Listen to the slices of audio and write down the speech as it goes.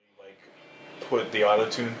put the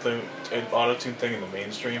auto-tune thing in the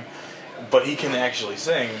mainstream. But he can actually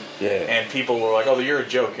sing, and people were like, "Oh, you're a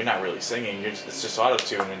joke. You're not really singing. It's just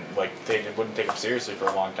auto-tune," and like they wouldn't take him seriously for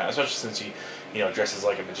a long time, especially since he, dresses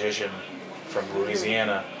like a magician from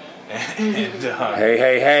Louisiana. And,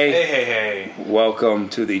 Hey. Welcome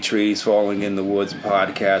to the Trees Falling in the Woods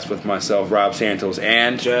podcast with myself, Rob Santos,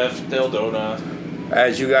 and Jeff Deldona.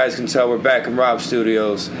 As you guys can tell, we're back in Rob's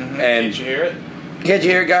studios. Mm-hmm. And can't you hear it? Can't you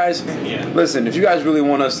hear it, guys? Yeah. Listen, if you guys really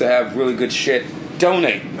want us to have really good shit,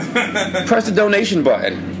 donate. Press the donation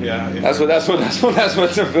button. Yeah. That's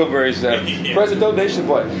what Tim Bilberry said. Yeah. Press the donation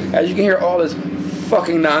button. As you can hear all this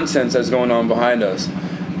fucking nonsense that's going on behind us.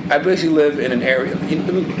 I basically live in an area.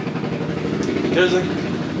 There's a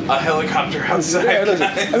helicopter outside. Yeah,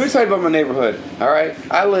 listen, let me tell you about my neighborhood. All right,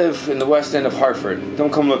 I live in the West End of Hartford.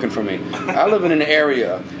 Don't come looking for me. I live in an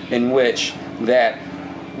area in which that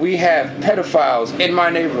we have pedophiles in my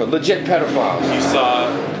neighborhood. Legit pedophiles. You saw.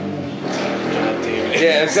 God damn it.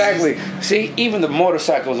 Yeah, exactly. See, even the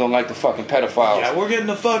motorcycles don't like the fucking pedophiles. Yeah, we're getting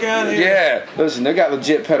the fuck out of here. Yeah, listen, they got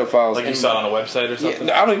legit pedophiles. Like you saw it on a website or something?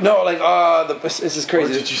 Yeah, I don't know, like, this is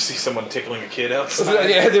crazy. Or did you see someone tickling a kid outside?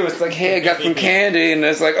 Yeah, there was like, hey, I got some candy, and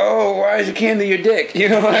it's like, oh, why is your candy your dick? You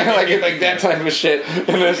know, like that type of shit.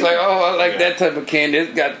 And it's like, oh, I like that type of candy.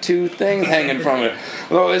 It's got two things hanging from it.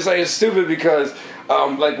 Well, it's like, it's stupid because,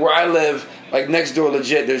 like, where I live, like next door,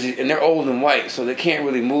 legit. And they're old and white, so they can't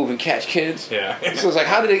really move and catch kids. Yeah. So it's like,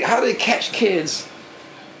 how do they catch kids,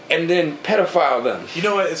 and then pedophile them? You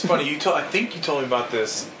know what? It's funny. I think you told me about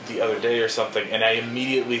this the other day or something, and I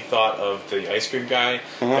immediately thought of the ice cream guy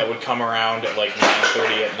that would come around at like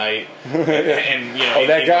 9:30 at night, and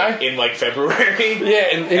that guy in like February. Yeah,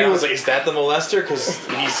 and I was like, is that the molester? Because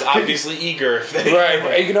he's obviously eager.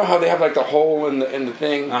 Right. You know how they have like the hole in the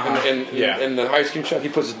thing, in the ice cream truck. He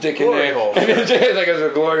puts his dick glory in there, hole. And it's like a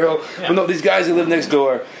glory hole. Yeah. But no, these guys that live next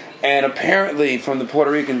door. And apparently, from the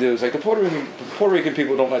Puerto Rican dudes, like the Puerto Rican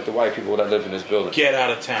people don't like the white people that live in this building. Get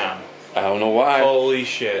out of town. I don't know why. Holy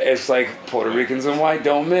shit! It's like Puerto Ricans and white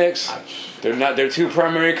don't mix. They're two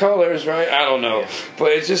primary colors, right? I don't know,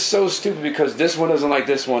 but it's just so stupid because this one doesn't like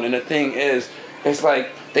this one, and the thing is, it's like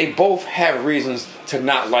they both have reasons to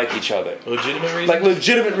not like each other. Legitimate reasons? Like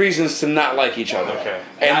legitimate reasons to not like each other. Okay.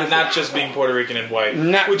 And not just being Puerto Rican and white,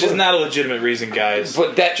 which is not a legitimate reason, guys.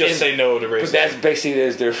 But that just say no to racism. But that's basically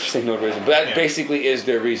their say no to racism. But that basically is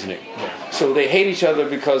their reasoning. Yeah. So they hate each other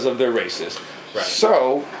because of their races. Right.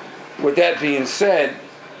 So, with that being said,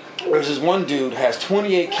 there's this one dude has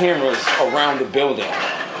 28 cameras around the building.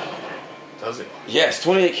 Does he? Yes,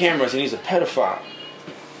 28 cameras, and he's a pedophile.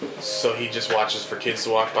 So he just watches for kids to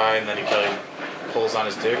walk by, and then he probably pulls on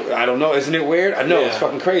his dick? I don't know. Isn't it weird? I know, it's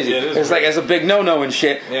fucking crazy. Yeah, it's weird. Like, it's a big no-no and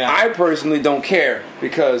shit. Yeah. I personally don't care,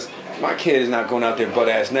 because my kid is not going out there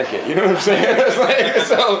butt-ass naked. You know what I'm saying? It's like,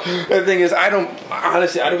 so, the thing is, I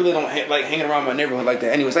really don't like hanging around my neighborhood like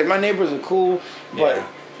that. Anyways, like, my neighbors are cool, but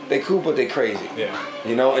they cool, but they crazy. Yeah.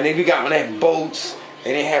 You know, and they have boats,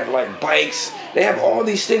 and they have like bikes. They have all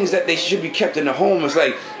these things that they should be kept in the home. It's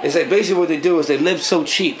like basically what they do is they live so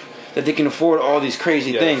cheap that they can afford all these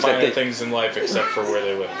crazy things. Finer things in life except for where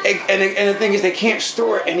they live. And the thing is, they can't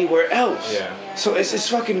store it anywhere else. Yeah. So it's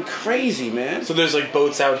fucking crazy, man. So there's like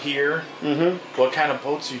boats out here. Mm-hmm. What kind of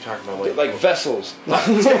boats are you talking about? Like vessels. like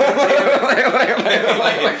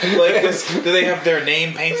this? Do they have their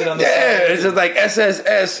name painted on the side? Yeah, it's just like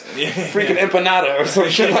SSS freaking Empanada or some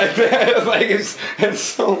shit like that. It's like it's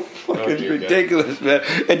so fucking ridiculous, God. Man.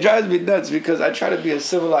 It drives me nuts because I try to be a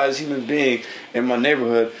civilized human being in my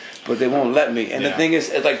neighborhood, but they won't let me. And the thing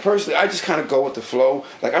is, like, personally, I just kind of go with the flow.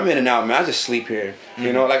 Like, I'm in and out, man. I just sleep here. Mm-hmm.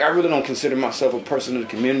 You know, like, I really don't consider myself a person in the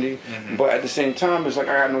community. Mm-hmm. But at the same time, it's like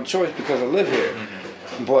I got no choice because I live here.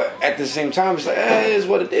 Mm-hmm. But at the same time, it's like, it is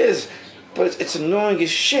what it is. But it's annoying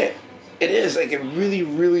as shit. It is. Like, it really,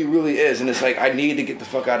 really, really is. And it's like, I need to get the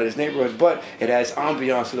fuck out of this neighborhood. But it adds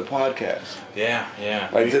ambiance to the podcast. Yeah, yeah.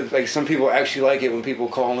 Like some people actually like it when people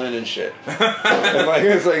call in and shit. And like,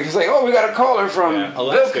 it's like, oh, we got a caller from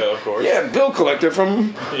Alaska, of course. Yeah, bill collector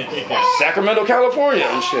from Sacramento, California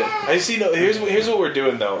and shit. I see. No, here's what we're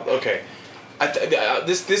doing though. Okay, I think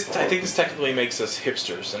this technically makes us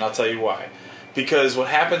hipsters, and I'll tell you why. Because what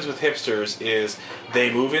happens with hipsters is they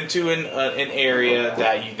move into an area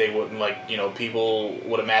that they wouldn't people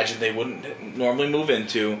would imagine they wouldn't normally move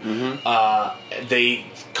into. Mm-hmm. They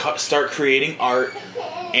start creating art,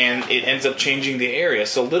 and it ends up changing the area.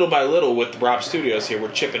 So little by little, with Rob Studios here,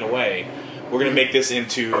 we're chipping away. We're gonna make this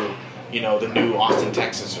into the new Austin,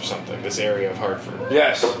 Texas, or something. This area of Hartford.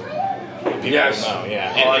 Yes. People will know,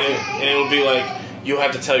 yeah. And it'll be like. you'll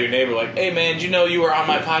have to tell your neighbor, like, hey, man, did you know you were on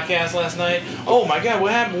my podcast last night? Oh, my God,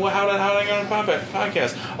 what happened? How did I get on the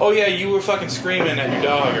podcast? Oh, yeah, you were fucking screaming at your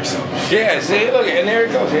dog or something. Yeah, see, look, and there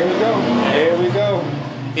it goes. Here we go. Here we go.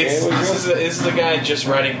 This is the guy just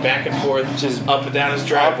riding back and forth, just up and down his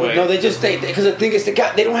driveway. No, because the thing is, they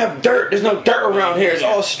don't have dirt. There's no dirt around here. It's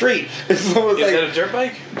all street. Is that a dirt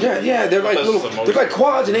bike? Yeah. They're like they're like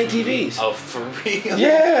quads and ATVs. Oh, for real?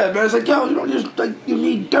 Yeah, man. It's like, yo, you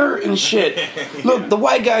need dirt and shit. Look, the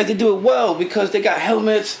white guys, they do it well because they got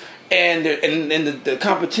helmets. And the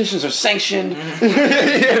competitions are sanctioned. You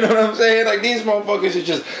know what I'm saying? Like, these motherfuckers are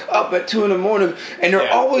just up at 2 a.m. and they're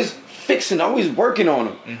always always working on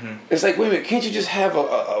them. Mm-hmm. It's like, wait a minute, can't you just have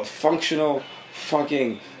a functional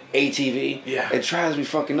fucking ATV? Yeah. It drives me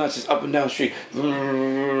fucking nuts. It's up and down the street. Yeah.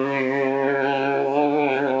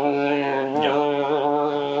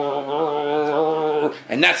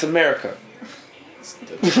 And that's America.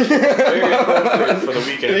 Very appropriate for the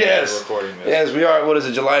weekend. Yes. We're recording this. Yes, we are. What is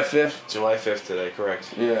it, July 5th? July 5th today,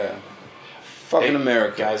 correct. Yeah. Fucking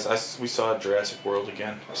America. Guys, we saw Jurassic World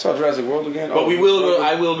again. I saw Jurassic World again? But we will go.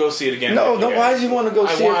 I will go see it again. No, why did you want to go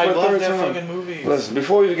see it for I a love third that time? fucking movie. Listen,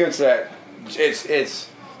 before we get to that, it's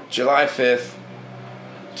July 5th,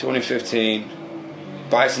 2015,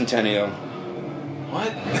 bicentennial.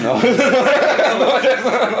 What? No. Not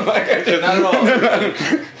at all.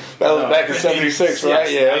 That was back in 76, right?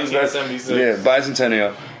 Yes, Yeah, 1976. Yeah,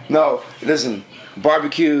 bicentennial. No, listen,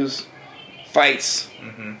 barbecues, fights,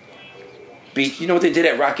 beach. You know what they did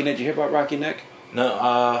at Rocky Neck? Did you hear about Rocky Neck?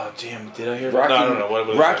 No, damn, did I hear about Rocky, no, I don't know.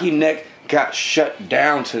 What Rocky Neck got shut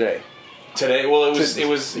down today. Today? Well, it was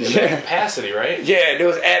at capacity, right? Yeah, it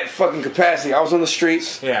was at fucking capacity. I was on the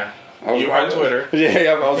streets. Yeah. You were on Twitter.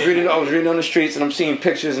 Yeah, I was reading on the streets, and I'm seeing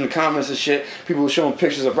pictures and comments and shit. People were showing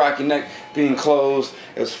pictures of Rocky Neck being closed.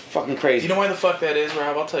 It was fucking crazy. You know why the fuck that is,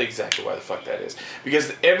 Rob? I'll tell you exactly why the fuck that is.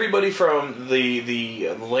 Because everybody from the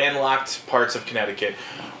landlocked parts of Connecticut,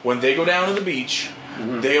 when they go down to the beach,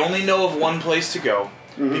 they only know of one place to go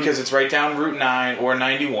because it's right down Route 9 or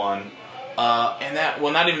 91. And that,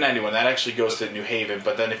 well, not even 91, that actually goes to New Haven,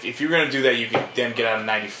 but then if you're going to do that, you can then get on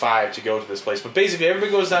 95 to go to this place. But basically,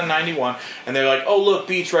 everybody goes down 91, and they're like, oh, look,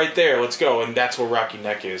 beach right there, let's go, and that's where Rocky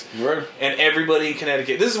Neck is. Right. And everybody in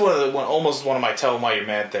Connecticut, this is almost one of my tell them why you're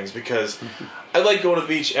mad things, because I like going to the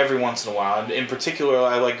beach every once in a while, and in particular,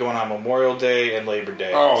 I like going on Memorial Day and Labor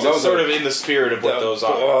Day. Oh, those sort of in the spirit of what those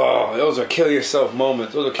are. Oh, those are kill yourself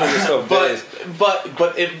moments. Those are kill yourself days.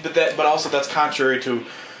 But also that's contrary to,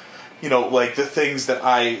 you know, like the things that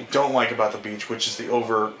I don't like about the beach, which is the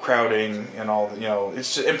overcrowding and all. You know,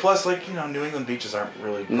 it's just, and plus, like, you know, New England beaches aren't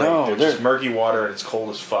really great. No, they're just murky water and it's cold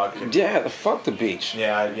as fuck. And, yeah, fuck the beach.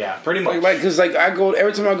 Yeah, pretty much. Because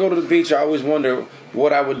every time I go to the beach, I always wonder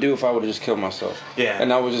what I would do if I would have just killed myself. Yeah,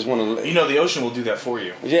 and I would just want to. You know, the ocean will do that for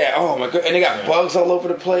you. Yeah. Oh my god, and they got bugs all over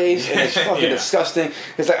the place, and it's fucking disgusting.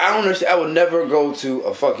 It's like, I don't understand. I would never go to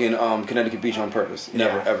a fucking Connecticut beach on purpose.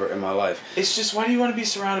 Never, ever in my life. It's just, why do you want to be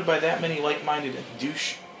surrounded by that many like-minded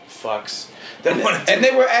douche fucks that and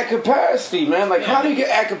they were at capacity, man. Like, how do you get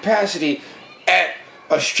at capacity at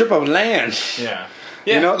a strip of land? Yeah.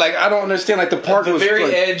 You know, like, I don't understand. Like, the park at the was very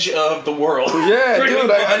like, edge of the world. Yeah, dude.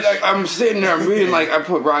 I'm sitting there, I'm reading. Like, I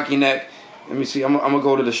put Rocky Neck. Let me see. I'm gonna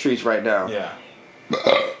go to the streets right now. Yeah.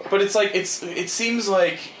 But it's like, it seems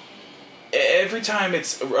like every time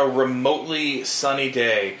it's a remotely sunny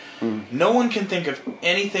day, no one can think of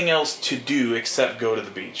anything else to do except go to the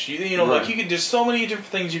beach. You know, like, there's so many different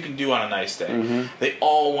things you can do on a nice day. They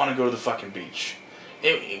all want to go to the fucking beach.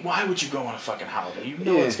 Why would you go on a fucking holiday? You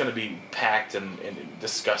know it's going to be packed and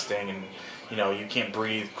disgusting, and you know you can't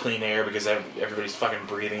breathe clean air because everybody's fucking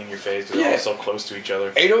breathing in your face because they're all so close to each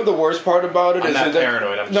other. You know the worst part about it I'm not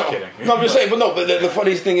paranoid. I'm just kidding. No, I'm just saying. But the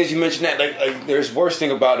funniest thing is you mentioned that. Like there's worst thing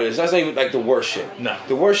about it is that's not even like the worst shit. No,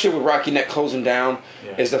 the worst shit with Rocky Neck closing down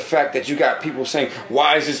is the fact that you got people saying,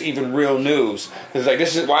 "Why is this even real news?" It's like,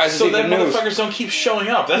 why is this even news? So that motherfuckers don't keep showing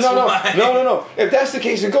up. That's why. No. If that's the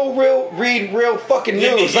case, then go read real fucking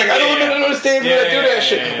news. Like, I don't understand people that do that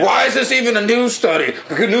shit. Yeah. Why is this even a news study,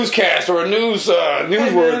 a newscast, or a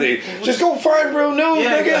newsworthy? Just go find real news,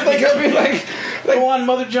 nigga. Like, I mean, like go on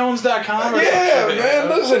MotherJones.com. Man.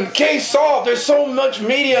 Listen, case solved. There's so much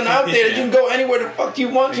media out there that you can go anywhere the fuck you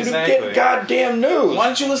want to get goddamn news. Why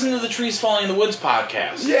don't you listen to the Trees Falling in the Woods podcast?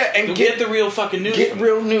 Yeah, and get the real fucking news. Get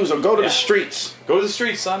real news, or go to the streets. Go to the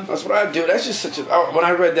streets, son. That's what I do. That's just such a. When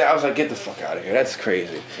I read that, I was like, get the fuck out of here. That's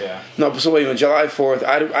crazy. Yeah. No, so wait a minute. July 4th.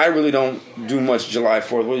 I really don't do much July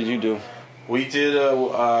 4th. What did you do? We did.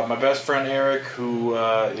 My best friend Eric, who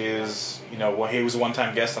is, you know, he was a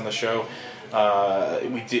one-time guest on the show.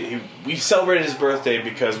 We celebrated his birthday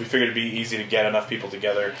because we figured it'd be easy to get enough people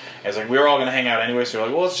together. And it's like we were all gonna hang out anyway, so we're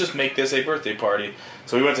like, well, let's just make this a birthday party.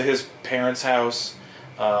 So we went to his parents' house.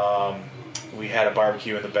 We had a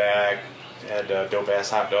barbecue in the back, had dope ass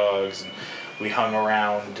hot dogs, and we hung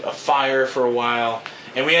around a fire for a while.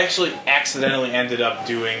 And we actually accidentally ended up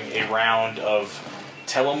doing a round of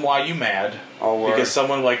 "Tell 'em Why You Mad," because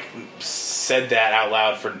someone like said that out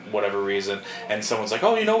loud for whatever reason, and someone's like,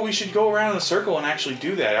 "Oh, we should go around in a circle and actually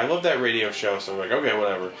do that. I love that radio show." So we're like, okay,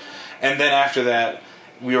 whatever. And then after that,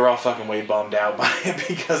 we were all fucking way bummed out by it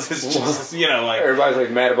because it's just like everybody's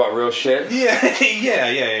like mad about real shit.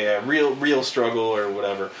 Yeah, real struggle or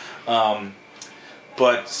whatever.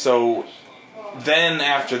 But so then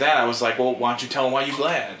after that, I was like, well, why don't you tell them why you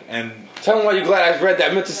glad? And tell them why you're glad. I read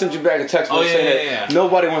that. I meant to send you back a text. Yeah.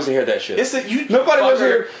 Nobody wants to hear that shit. It's that you. Nobody wants to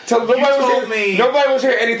hear. Nobody wants to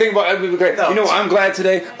hear anything about. No, I'm glad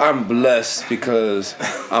today. I'm blessed because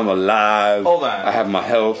I'm alive. Hold on. I have my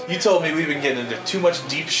health. You told me we've been getting into too much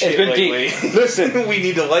deep shit lately. Deep. Listen, we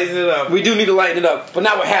need to lighten it up. We do need to lighten it up, but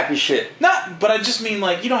not with happy shit. But I just mean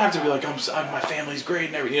like you don't have to be like my family's great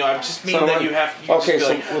and everything. I just mean that you have. Okay,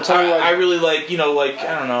 so we'll tell you. I really like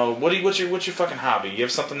I don't know. What's your fucking hobby? You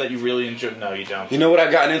have something that you really enjoy? No, you don't. You know what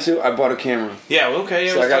I gotten into? I bought a camera. Yeah, okay.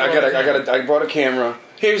 Yeah, so I bought a camera.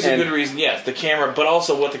 Here's a good reason. Yes, the camera, but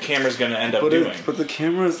also what the camera's going to end up doing. But the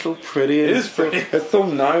camera is so pretty. It is pretty. It's so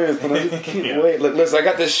nice. And I just can't wait. Look, listen, I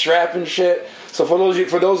got this strap and shit. So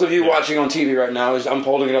for those of you watching on TV right now, I'm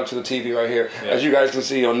holding it up to the TV right here. Yeah. As you guys can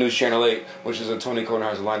see on News Channel 8, which is a Tony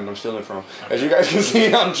Kornheiser line that I'm stealing from. Okay. As you guys can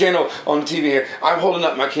see on the TV here, I'm holding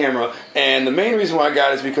up my camera. And the main reason why I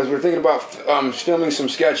got it is because we're thinking about filming some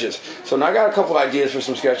sketches. So now I got a couple ideas for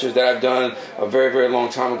some sketches that I've done a very, very long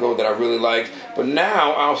time ago that I really liked. But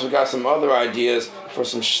now I also got some other ideas for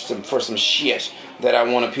some shit that I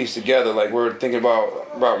want to piece together. Like we're thinking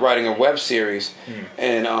about writing a web series,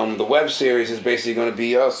 and the web series is basically going to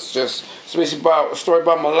be us. It's basically about a story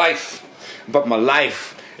about my life,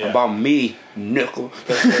 about me, nickel.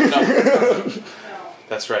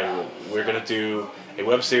 That's right. We're going to do a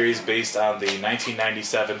web series based on the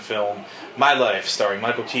 1997 film My Life, starring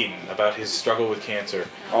Michael Keaton, about his struggle with cancer.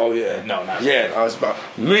 Oh yeah, no, not yeah. It's about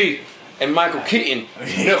me and Michael Keaton.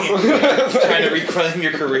 Trying to reclaim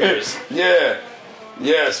your careers. Yeah.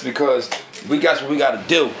 Yes, because we got what we got to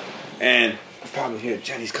do. And you probably hear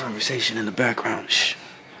Jenny's conversation in the background. Shh.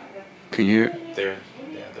 Can you hear it? They're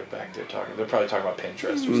back there talking. They're probably talking about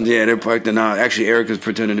Pinterest. Yeah, they're probably not. Actually, Erica's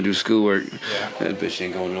pretending to do schoolwork. Yeah. That bitch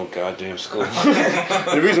ain't going to no goddamn school.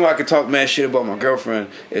 The reason why I could talk mad shit about my girlfriend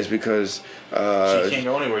is because she can't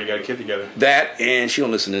go anywhere. You got a kid together. That, and she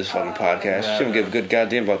don't listen to this fucking podcast. She don't give a good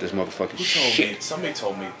goddamn about this motherfucking shit. Somebody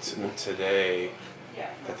told me today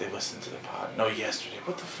that they listened to the pod. No, yesterday.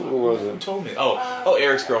 What the fuck? Who was it? Who told me? Oh,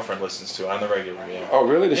 Eric's girlfriend listens to it on the regular. Yeah. Oh,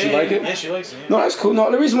 really? Does she like it? Yeah, she likes it. Yeah. No, that's cool.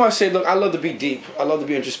 No, the reason why I say, look, I love to be deep. I love to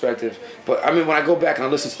be introspective. But, I mean, when I go back and I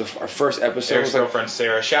listen to our first episode. Eric's girlfriend,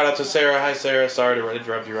 Sarah. Shout out to Sarah. Hi, Sarah. Sorry to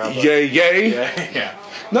interrupt you, Rob. Yay. Yeah.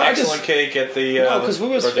 No, excellent cake at the because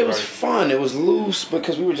it was fun. It was loose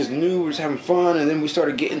because we were just new. We were just having fun. And then we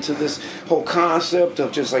started getting to this whole concept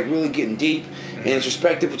of just, like, really getting deep and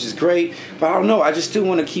introspective, which is great. But I don't know. I just still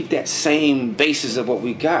want to keep that same basis of what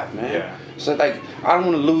we got, man. Yeah. So, like, I don't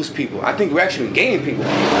want to lose people. I think we're actually been gaining people.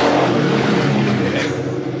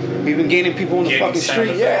 We've been gaining people on the fucking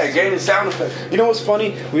street. Yeah, gaining sound effects. You know what's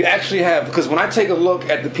funny? We actually have, because when I take a look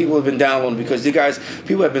at the people who have been downloading, because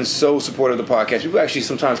people have been so supportive of the podcast. People actually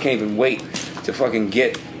sometimes can't even wait to fucking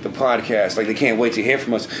get the podcast. Like, they can't wait to hear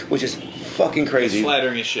from us, which is fucking crazy. It's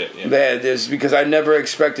flattering as shit. Yeah. That is because I never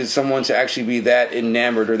expected someone to actually be that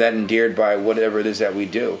enamored or that endeared by whatever it is that we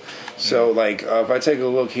do. So, like, if I take a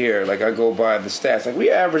look here, like, I go by the stats. Like, we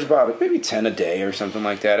average about like, maybe 10 a day or something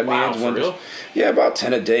like that. I mean, wow, for real? Yeah, about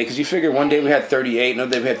 10 a day. Because you figure one day we had 38,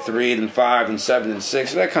 another day we had 3, then 5, then 7, then 6.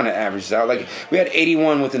 So that kind of averages out. Like, we had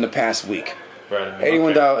 81 within the past week. Right.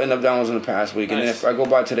 81 downloads in the past week. Nice. And then if I go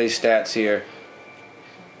by today's stats here.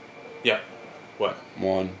 Yeah. What?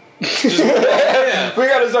 1. Yeah. We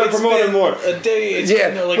gotta start promoting more. A day, it's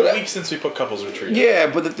been a week since we put Couples Retreat. Yeah,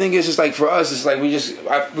 but the thing is, it's like for us, it's like I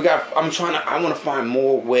want to find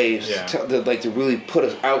more ways to really put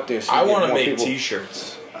us out there. So I want to make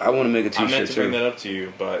T-shirts. I want to make a T-shirt. I meant to bring that up to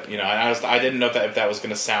you, but I didn't know if that was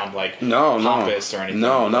going to sound like pompous or anything.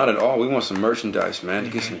 No, not at all. We want some merchandise, man.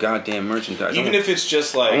 To get some goddamn merchandise. Even if it's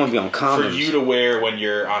just like I want to be on condoms. For you to wear when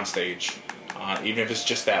you're on stage. even if it's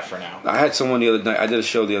just that for now. I had someone the other night. I did a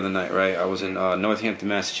show the other night, right? I was in Northampton,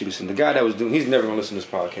 Massachusetts, and the guy that was doing, he's never gonna listen to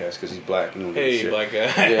this podcast because he's black. Hey, black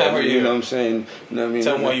guy. Yeah, how are you? You know what I'm saying? You know what I mean?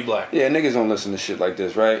 Tell him why you black. Yeah, niggas don't listen to shit like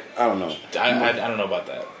this, right? I don't know. I don't know about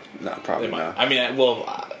that. Nah, probably not. I mean,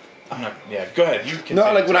 I'm not. Yeah, go ahead. You can.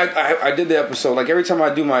 No, like when I did the episode, like every time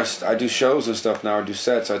I do shows and stuff now, or do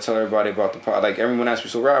sets, I tell everybody about the pod. Like everyone asks me,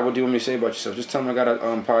 so Rob, what do you want me to say about yourself? Just tell them I got a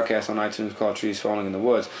podcast on iTunes called Trees Falling in the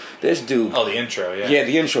Woods. This dude. Oh, the intro, yeah. Yeah,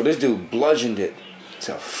 the intro. This dude bludgeoned it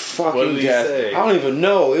to fucking what did he death. say? I don't even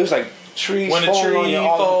know. It was like trees. When a falling tree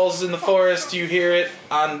on falls in the forest, you hear it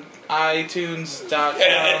on iTunes.com.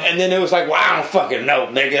 And then it was like, well, I don't fucking know,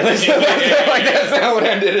 nigga. Like that's how it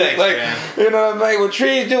ended. It's like, man. you know what I mean? When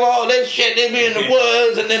trees do all this shit, they be in the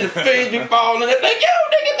woods, and then the trees be falling, and they're like, yo,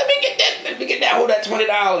 nigga, let me get that, hold that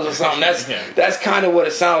 $20 or something. That's kind of what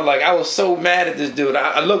it sounded like. I was so mad at this dude.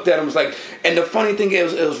 I looked at him, was like, and the funny thing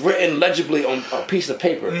is, it was written legibly on a piece of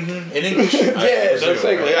paper. In English. Yeah,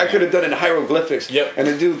 exactly. I could have done it in hieroglyphics. Yep. And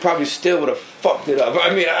the dude probably still would have fucked it up. I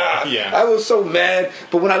mean, yeah. I was so mad.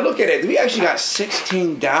 But when I look at it, we actually got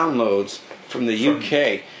 16 downloads from the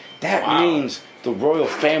UK. That means the royal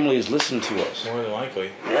family is listening to us. More than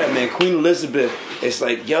likely. Yeah, man. Queen Elizabeth is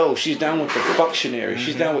like, yo, she's down with the functionary.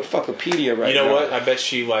 She's down with Fuckopedia right now. You know what? I bet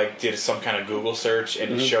she did some kind of Google search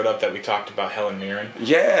and it showed up that we talked about Helen Mirren.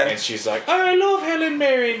 Yeah. And she's like, I love Helen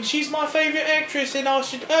Mirren. She's my favorite actress, and I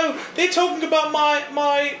should. Oh, they're talking about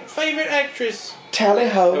my favorite actress. Tally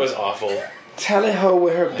ho. It was awful. Tally ho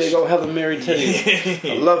with her big old Helen Mirren titties.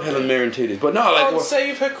 I love Helen Mirren titties, but no, like, God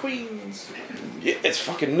save her queens. Yeah, it's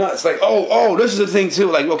fucking nuts. Like, this is the thing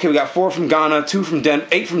too. Like, okay, we got 4 from Ghana, 4 from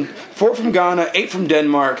Ghana, 8 from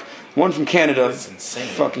Denmark, 1 from Canada. That's insane.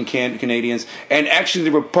 Fucking Canadians, and actually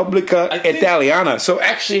the Repubblica Italiana. So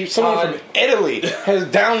actually, someone from Italy has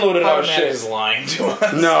downloaded our shit. Is lying to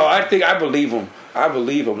us. No, I believe him. I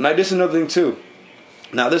believe him. Now, this is another thing too.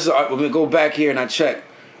 Now, this is when we go back here and I check,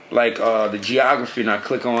 like the geography, and I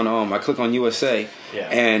click on USA,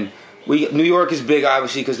 and. New York is big,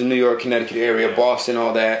 obviously, because the New York, Connecticut area, Boston,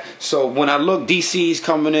 all that. So when I look, DC's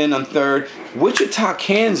coming in on 3rd. Wichita,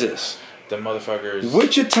 Kansas. The motherfuckers.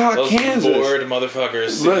 Those Kansas. Bored motherfuckers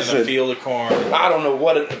sitting in a field of corn. I don't know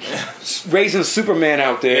what raising Superman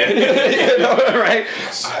out there. You know, right?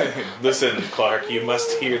 Listen, Clark, you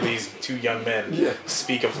must hear these 2 young men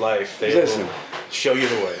speak of life. They will show you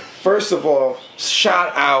the way. First of all,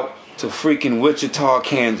 shout out to freaking Wichita,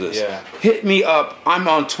 Kansas. Yeah. Hit me up. I'm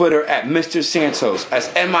on Twitter at Mr. Santos. That's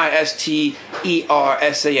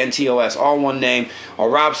MisterSantos. All one name. Or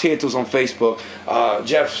Rob Santos on Facebook.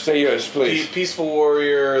 Jeff, say yours, please. Peaceful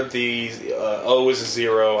Warrior. The O is a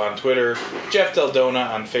 0 on Twitter. Jeff Del Dona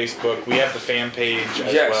on Facebook. We have the fan page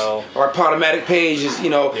as well. Our Podomatic page is,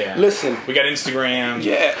 listen. We got Instagram.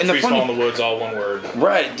 Yeah. And Trees Fall in the Woods, all one word.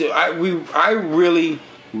 Right. Dude, I really,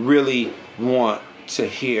 really want to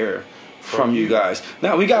hear from you guys.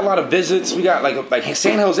 Now we got a lot of visits. We got like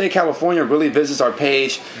San Jose, California really visits our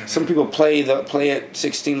page. Mm-hmm. Some people play at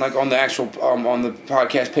 16 like on the actual on the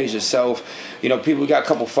podcast page itself. We got a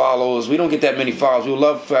couple follows. We don't get that many follows. We would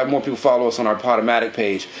love to have more people follow us on our Podomatic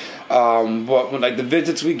page. But when the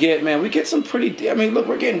visits we get, man, we get some pretty. I mean, look,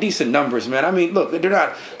 we're getting decent numbers, man. I mean, look, they're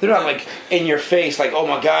not like in your face, like, oh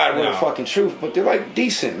my God, we're the fucking truth. But they're like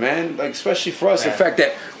decent, man. Like especially for us, the fact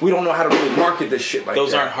that we don't know how to really market this shit like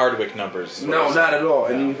those that. Aren't Hardwick numbers. No, not at all.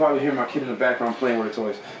 No. And you probably hear my kid in the background playing with the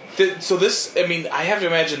toys. So this, I mean, I have to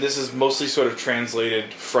imagine this is mostly sort of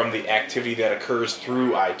translated from the activity that occurs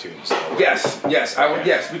through iTunes. Though, right?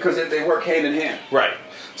 Yes, because they work hand in hand. Right.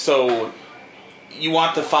 So you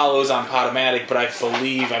want the follows on Podomatic, but I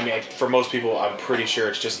believe, for most people, I'm pretty sure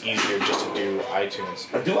it's just easier just to do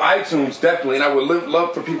iTunes. I do iTunes, definitely, and I would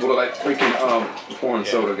love for people to freaking corn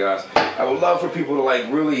soda, guys. I would love for people to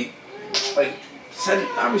really send,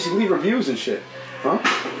 obviously leave reviews and shit. Huh?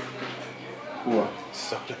 What?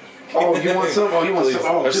 Soda. Oh, you want some? Oh, you want some?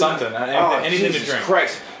 Oh, or something. Anything Jesus to drink.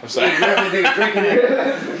 Christ. I'm sorry. Anything to drink in here?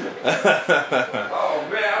 Oh,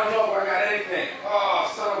 man, I don't know if I got anything. Oh,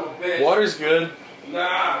 son of a bitch. Water's good.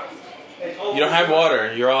 Nah. You don't have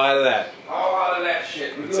water. You're all out of that. All out of that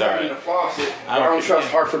shit. We it's do all have right. in the faucet. I don't trust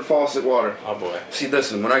Hartford faucet water. Oh, boy. See,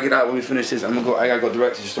 listen, when I get out, when we finish this, I gotta go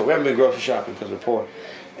direct to the store. We haven't been grocery shopping because we're poor.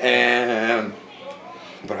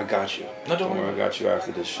 But I got you. No, don't worry. I got you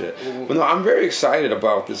after this shit. But no, I'm very excited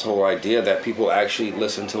about this whole idea that people actually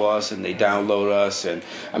listen to us and they download us. And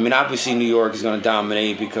I mean, obviously New York is going to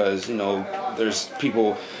dominate because, there's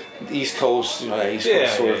people, the East Coast, that East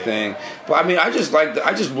Coast sort of thing. But I mean, I just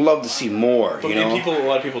love to see more, But you know? a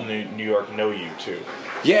lot of people in New York know you too.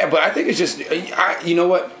 Yeah, but I think it's just, you know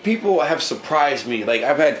what? People have surprised me. Like,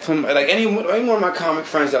 I've had, any one of my comic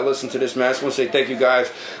friends that listen to this, man, I just want to say thank you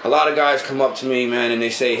guys. A lot of guys come up to me, man, and they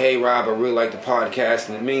say, hey, Rob, I really like the podcast,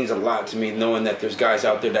 and it means a lot to me knowing that there's guys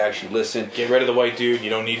out there that actually listen. Get rid of the white dude. You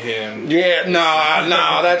don't need him. Yeah,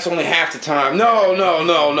 no, that's only half the time. No,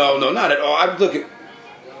 not at all. I look at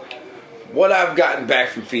what I've gotten back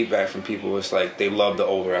from feedback from people is like they love the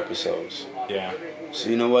older episodes. Yeah. So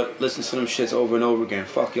you know what? Listen to them shits over and over again.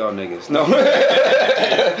 Fuck y'all niggas. No.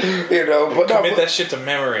 You know, but commit that shit to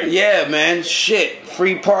memory. Yeah, man. Shit.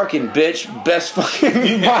 Free parking, bitch. Best fucking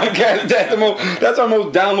podcast. That's our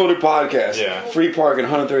most downloaded podcast. Yeah. Free parking,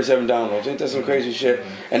 137 downloads. Ain't that some crazy shit?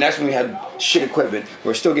 And that's when we had shit equipment.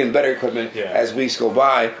 We're still getting better equipment as weeks go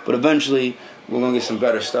by, but eventually we're gonna get some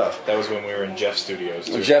better stuff. That was when we were in Jeff Studios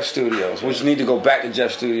too. Jeff Studios. We just need to go back to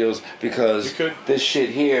Jeff Studios because this shit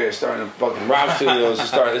here is starting to fucking Rob Studios.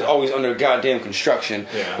 It's always under goddamn construction.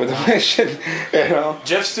 Yeah. With the shit, you know.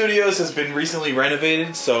 Jeff Studios has been recently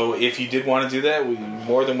renovated, so if you did want to do that, we're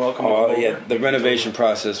more than welcome. Oh yeah, the renovation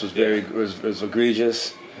process was was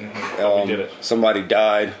egregious. Mm-hmm. We did it. Somebody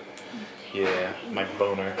died. Yeah, my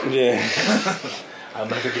boner. Yeah. I'll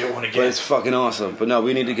never get one again. But it's fucking awesome. But no,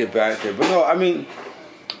 we need to get back there. But no, I mean,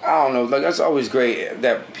 I don't know. Like, that's always great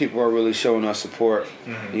that people are really showing us support.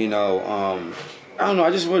 Mm-hmm. You know, I don't know.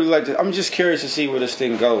 I just really like to. I'm just curious to see where this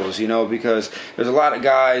thing goes. You know, because there's a lot of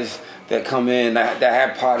guys that come in that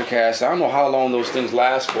have podcasts. I don't know how long those things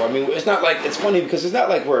last for. I mean, it's not like it's funny because it's not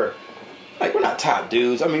like we're not top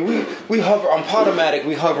dudes. I mean, we hover on Podomatic.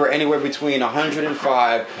 We hover anywhere between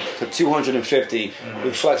 105 to 250. Mm-hmm.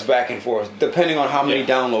 We flex back and forth depending on how many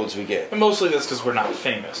downloads we get. And mostly that's because we're not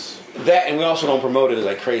famous. That, and we also don't promote it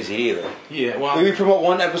like crazy either. Yeah, well, we promote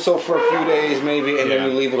one episode for a few days maybe, and then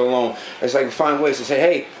we leave it alone. It's like we find ways to say,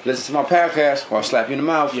 hey, listen to my podcast, or I'll slap you in the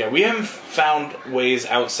mouth. Yeah, we haven't found ways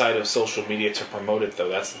outside of social media to promote it, though.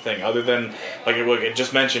 That's the thing. Other than, like I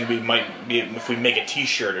just mentioned, we might be, if we make a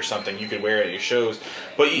T-shirt or something, you could wear it at your shows.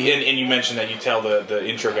 But and you mentioned that you tell the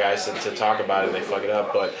intro guys to talk about it, and they fuck it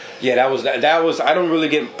up. But yeah, that was. I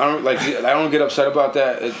don't get upset about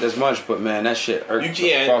that as much. But man, that shit irks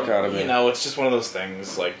the fuck out of me. You know, it's just one of those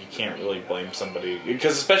things. Like, you can't really blame somebody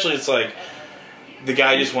because, especially, it's like the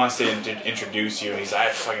guy just wants to introduce you, and he's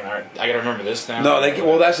I gotta remember this now. No,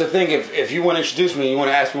 well, that's the thing. If you want to introduce me, you want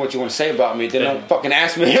to ask me what you want to say about me, then don't fucking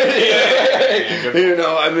ask me. You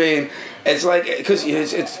know, I mean, it's like because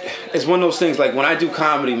it's one of those things. Like when I do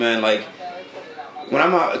comedy, man, like. When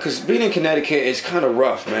I'm out, because being in Connecticut is kind of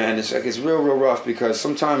rough, man. It's real rough because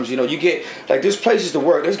sometimes, you know, you get, like, there's places to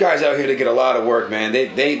work. There's guys out here that get a lot of work, man.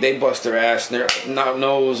 They bust their ass, and they're not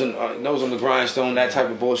nose on the grindstone, that type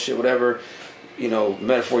of bullshit, whatever, you know,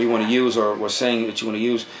 metaphor you want to use or saying that you want to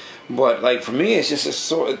use. But, like, for me, it's just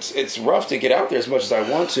it's rough to get out there as much as I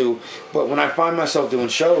want to. But when I find myself doing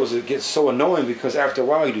shows, it gets so annoying because after a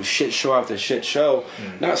while you do shit show after shit show.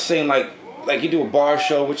 Not saying, like you do a bar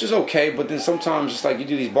show, which is okay, but then sometimes it's like you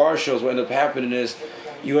do these bar shows, what end up happening is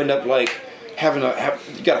you end up like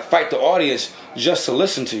you gotta fight the audience just to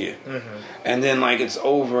listen to you. Mm-hmm. And then like it's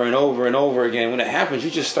over and over and over again. When it happens, you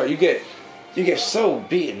get so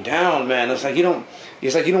beaten down, man. It's like you don't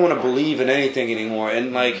want to believe in anything anymore.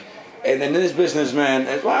 And like, and then in this business, man,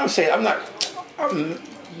 well, I'm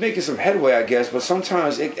making some headway, I guess, but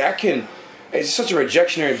sometimes it's such a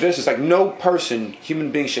rejectionary business. Like no human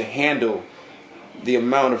being should handle the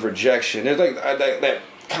amount of rejection. There's like that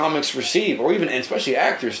comics receive, or even especially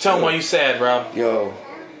actors. Tell them why you sad, Rob. Yo,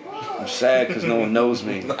 I'm sad because no one knows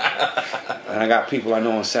me, and I got people I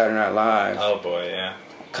know on Saturday Night Live. Oh boy, yeah.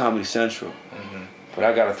 Comedy Central. Mm-hmm. But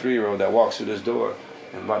I got a 3-year-old that walks through this door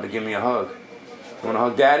and about to give me a hug. You want to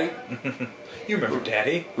hug Daddy? You remember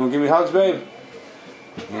Daddy? You want to give me hugs, babe?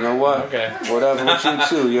 You know what? Okay. Whatever with you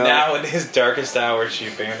too, yo. Now in his darkest hour, she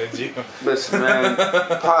abandons you. Listen, man.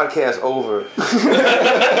 Podcast over.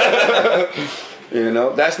 You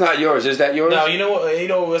know, that's not yours. Is that yours? No, you know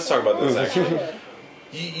what? Let's talk about this actually.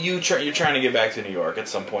 You're trying to get back to New York at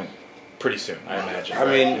some point, pretty soon, I imagine. I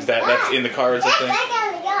mean, that's in the cards, I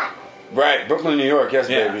think. Right, Brooklyn, New York. Yes,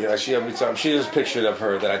 baby. Like she has a picture of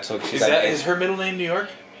her that I took. Is her middle name New York?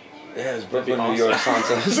 Yeah, it's Brooklyn, New York,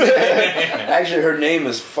 Santos. Actually, her name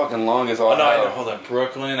is fucking long as all. Oh, no, hold on.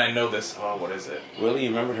 Brooklyn, I know this. Oh, what is it? Really? You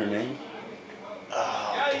remember her name?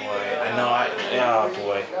 Oh, boy. I know. Oh,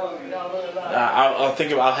 boy.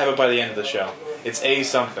 I'll have it by the end of the show. It's A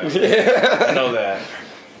something. I know that.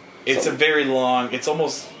 It's a very long, it's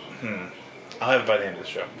almost, I'll have it by the end of the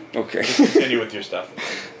show. Okay. Just continue with your stuff.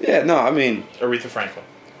 Yeah, no, I mean. Aretha Franklin.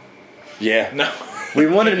 Yeah. No. We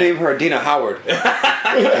wanted to name her Adina Howard.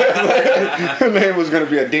 Her name was going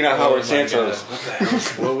to be Adina Howard Santos.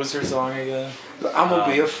 What was her song again? I'm going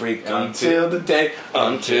to be a freak until the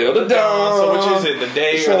dawn. So which is it, the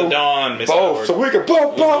day or the dawn, Miss Both. Howard? So we could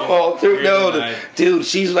both all through. No, dude,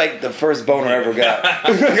 she's like the first boner I ever got.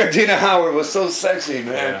 Adina Howard was so sexy,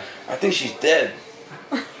 man. Yeah. I think she's dead.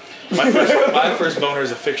 My first boner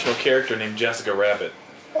is a fictional character named Jessica Rabbit.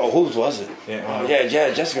 Oh, whose was it?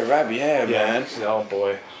 Yeah, Jessica Rabbit, man. Oh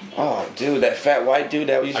boy. Oh, dude, that fat white dude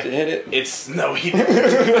that used to hit it. He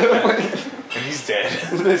didn't. And he's dead.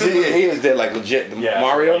 he is dead, like legit.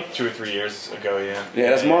 Mario? Like 2 or 3 years ago, yeah. Yeah,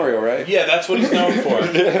 that's Mario, right? Yeah, that's what he's known for.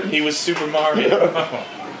 He was Super Mario.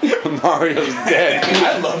 Mario's dead.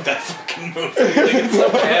 I love that fucking movie. I think it's so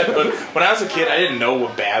bad, but when I was a kid, I didn't know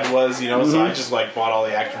what bad was, so I just like bought all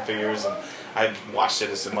the action figures and I watched it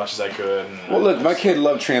as much as I could. Well, look, my kid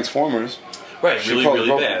loved Transformers. Right, really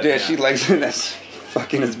bad. Yeah, she likes it. That's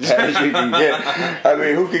fucking as bad as you can get. I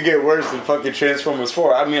mean, who could get worse than fucking Transformers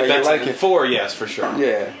 4? I mean, that's you like it. 4, yes, for sure.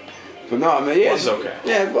 Yeah. But no, I mean, yeah. It's okay.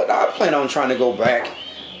 Yeah, but I plan on trying to go back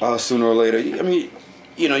sooner or later. I mean,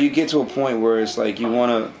 you get to a point where it's like you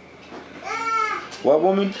want to... What,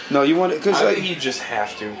 woman? No, you want to... I think you just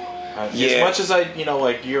have to. As much as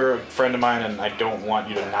you're a friend of mine and I don't want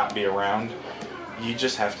you to not be around, you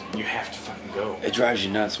just have to. You have to fucking go. It drives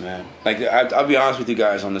you nuts, man. Like I'll be honest with you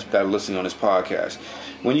guys on this that are listening on this podcast.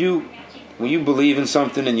 When you believe in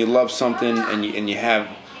something and you love something and you have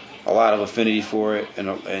a lot of affinity for it and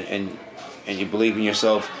you believe in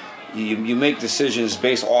yourself, you make decisions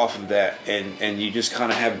based off of that and you just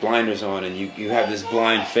kind of have blinders on and you have this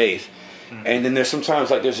blind faith. Mm-hmm. And then there's sometimes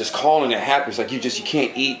there's this calling that happens, like you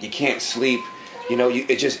can't eat, you can't sleep.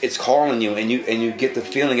 It's calling you, and you get the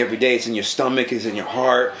feeling every day. It's in your stomach, it's in your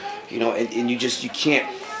heart, and you can't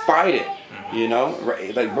fight it,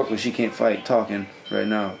 Right? Like Brooklyn, she can't fight talking right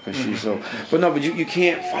now because she's so. But you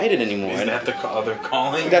can't fight it anymore. Is that the other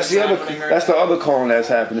calling? That's the other calling that's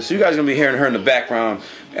happening. So you guys are gonna be hearing her in the background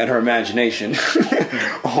and her imagination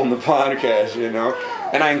on the podcast,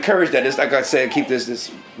 And I encourage that. It's like I said, keep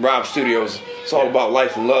this Rob Studios. It's all about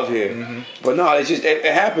life and love here. Mm-hmm. But no, it's just it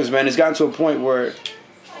happens, man. It's gotten to a point where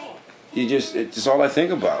it's all I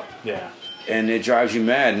think about. Yeah. And it drives you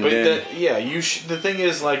mad. And but the thing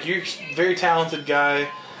is, like, you're a very talented guy.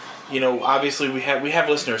 Obviously we have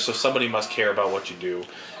listeners, so somebody must care about what you do,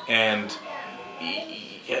 and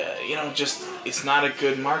just it's not a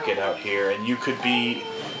good market out here, and you could be.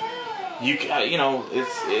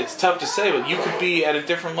 It's tough to say, but you could be at a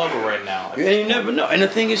different level right now. And you never know. And the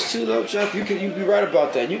thing is, too, though, Jeff, you'd be right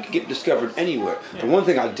about that. And you can get discovered anywhere. Yeah. The one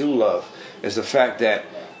thing I do love is the fact that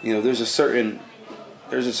there's a certain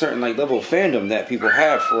level of fandom that people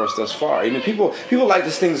have for us thus far. People like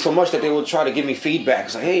this thing so much that they will try to give me feedback.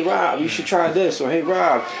 It's like, hey Rob, you should try this, or hey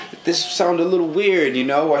Rob, this sounded a little weird,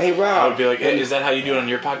 or hey Rob. I would be like, hey, is that how you do it on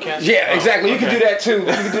your podcast? Yeah, exactly. Okay. You can do that too.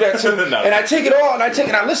 No. And I take it all, and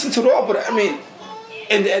I listen to it all. But I mean,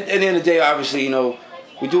 and at the end of the day, obviously,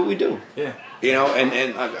 we do what we do. Yeah.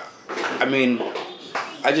 I mean.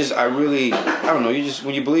 I don't know.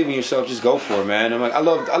 When you believe in yourself, just go for it, man. I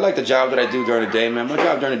like the job that I do during the day, man. My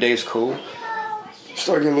job during the day is cool.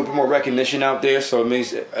 Starting to get a little bit more recognition out there, so it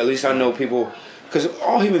means at least I know people. Because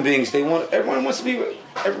all human beings,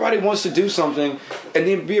 everybody wants to do something and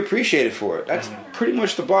then be appreciated for it. That's pretty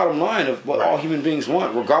much the bottom line of what all human beings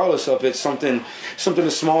want, regardless of it's something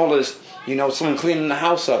as small as someone cleaning the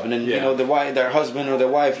house up, and then their husband or their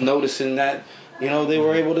wife noticing that. They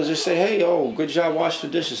were able to just say, "Hey, good job washing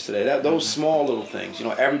the dishes today." Those small little things,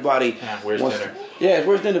 everybody. Where's dinner?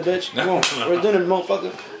 Where's dinner, bitch? Come on, where's dinner,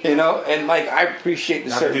 motherfucker? And I appreciate the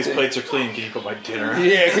certain. These plates are clean. Can you put my dinner?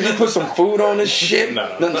 Yeah, could you put some food on this shit?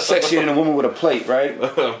 No. Nothing sexier than a woman with a plate, right?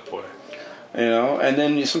 Oh boy. And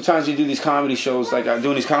then sometimes you do these comedy shows, like I'm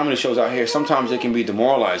doing these comedy shows out here. Sometimes they can be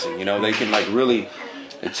demoralizing. They can really.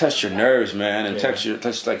 It tests your nerves, man, and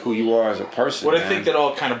tests like who you are as a person. What I think that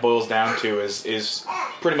all kind of boils down to is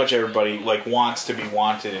pretty much everybody wants to be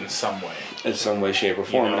wanted in some way. In some way, shape, or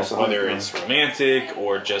form. Whether it's romantic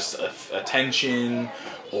or just attention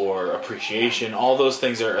or appreciation, all those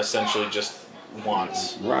things are essentially just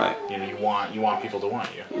wants. Right. You want people to want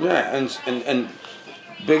you. Yeah, and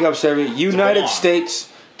big ups to United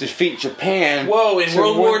States defeat Japan. Whoa! In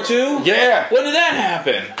World War II? Yeah. When did that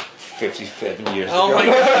happen? 57 years ago. Oh my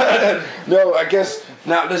God. No, I guess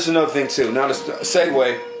now this is another thing too. Now the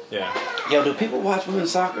segue. Yeah. Yo, do people watch women's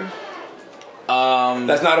soccer?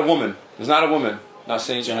 That's not a woman. It's not a woman. Not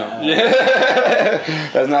saying Yeah.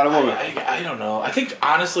 That's not a woman. I don't know. I think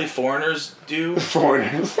honestly foreigners do.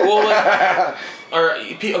 Foreigners. Well,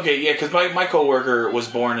 because my coworker was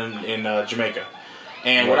born in Jamaica.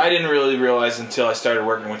 And what I didn't really realize until I started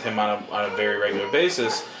working with him on a very regular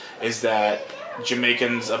basis is that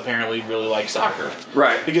Jamaicans apparently really like soccer.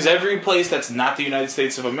 Right. Because every place that's not the United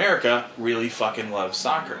States of America really fucking loves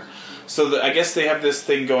soccer. So I guess they have this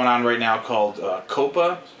thing going on right now called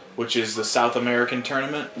Copa, which is the South American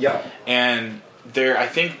tournament. Yeah. And I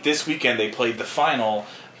think this weekend they played the final,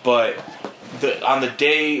 but on the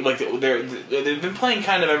day, like they've been playing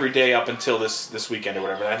kind of every day up until this weekend or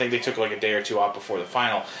whatever. And I think they took like a day or two off before the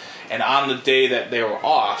final. And on the day that they were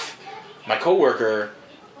off, my coworker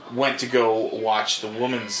went to go watch the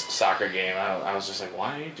women's soccer game. I was just like,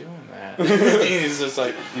 why are you doing that? He's just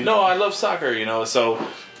like, no, I love soccer, you know. So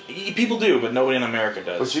people do, but nobody in America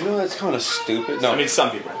does. But you know that's kind of stupid. No, I mean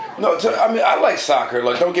some people. No, I mean I like soccer.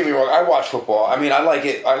 Like, don't get me wrong, I watch football. I mean, I like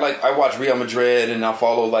it. I watch Real Madrid, and I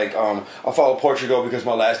follow I follow Portugal because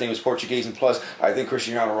my last name is Portuguese, and plus I think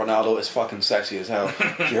Cristiano Ronaldo is fucking sexy as hell.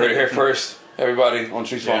 You heard it here first, everybody on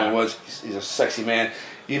Streets Falling Woods. He's a sexy man.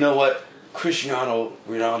 You know what? Cristiano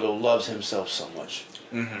Ronaldo loves himself so much.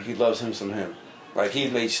 Mm-hmm. He loves him some him. Like, he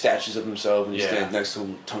made statues of himself and he stands next to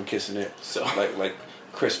him, tongue kissing it. So like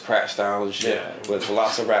Chris Pratt style and shit with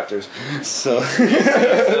Velociraptors. So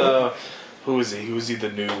who is he? Who is he? The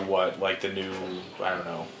new what? Like the new, I don't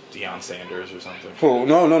know, Deion Sanders or something? Oh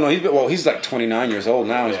no. He's like 29 years old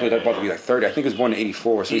now. He's about to be like 30. I think he was born in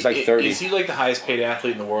 '84, so he's like 30. Is he like the highest paid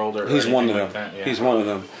athlete in the world? He's one of them. Like that? Yeah. He's one of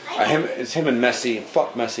them. It's him and Messi.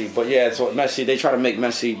 Fuck Messi. But yeah, so Messi, they try to make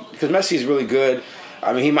Messi, because Messi's really good.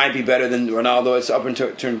 I mean, he might be better than Ronaldo. It's up into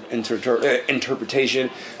interpretation.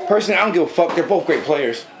 Personally, I don't give a fuck. They're both great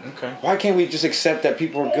players. Okay. Why can't we just accept that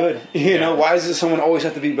people are good? You know, why does someone always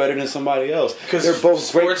have to be better than somebody else? Because they're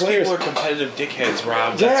both great players. People are competitive dickheads,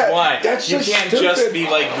 Rob. That's why. You can't just be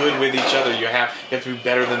like good with each other. You have to be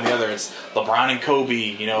better than the other. It's LeBron and Kobe,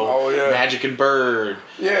 you know, Magic and Bird,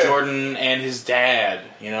 Jordan and his dad,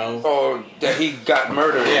 you know. Oh, that he got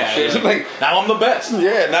murdered. Like, now I'm the best.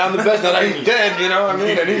 Yeah, now I'm the best. Now he's dead, you know what I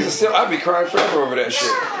mean? And he's still, I'd be crying forever over that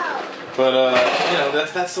shit. But you know,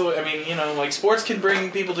 that's the. I mean, you know, like sports can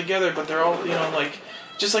bring people together, but they're all, you know, like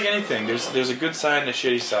just like anything. There's a good side and a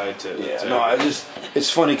shitty side to. Yeah. No, it's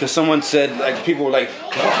funny because someone said, like, people were like,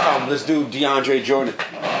 let's do DeAndre Jordan.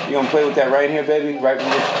 You gonna play with that right here, baby? Right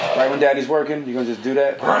when Daddy's working, you gonna just do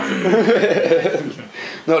that?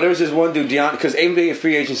 No, there was this one dude, because NBA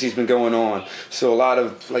free agency's been going on, so a lot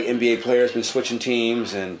of like NBA players been switching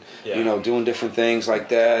teams and you know, doing different things like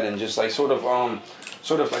that, and just like sort of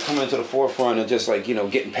like coming into the forefront and just like, you know,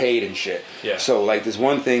 getting paid and shit. Yeah. So like this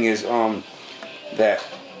one thing is that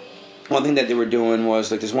one thing that they were doing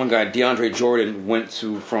was like this one guy, DeAndre Jordan, went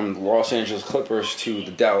from the Los Angeles Clippers to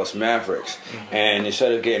the Dallas Mavericks, and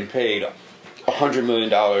instead of getting paid $100 million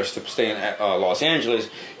to stay in Los Angeles,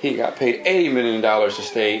 he got paid $80 million to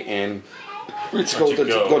stay in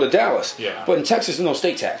go to Dallas. Yeah. But in Texas, there's no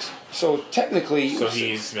state tax. So technically... So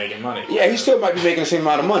he's making money. Yeah, he still might be making the same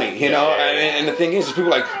amount of money, you know? And the thing is people are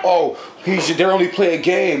like, oh, they're only play a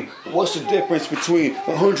game. What's the difference between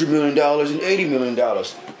 $100 million and $80 million?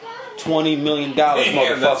 $20 million,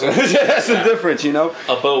 motherfucker. That's the difference, you know?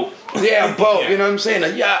 A boat. Yeah, a boat, you know what I'm saying?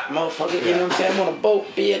 A yacht, motherfucker, you know what I'm saying? I'm on a boat,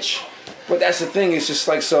 bitch. But that's the thing, it's just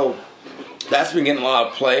like, so that's been getting a lot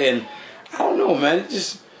of play, and I don't know, man,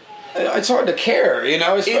 it's hard to care, you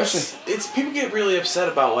know, especially... It's people get really upset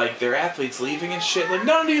about, like, their athletes leaving and shit. Like,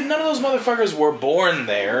 none of those motherfuckers were born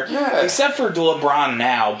there. Yeah. Except for LeBron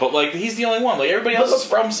now, but, like, he's the only one. Like, everybody else is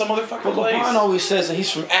from some other fucking place. LeBron always says that he's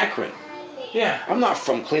from Akron. Yeah. I'm not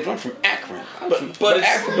from Cleveland, I'm from Akron. But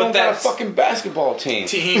Akron don't got a fucking basketball team.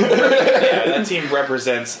 That team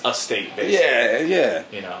represents a state, basically. Yeah.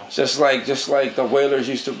 You know. Just like the Whalers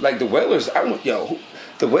used to... Like, the Whalers...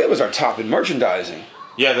 the Whalers are top in merchandising.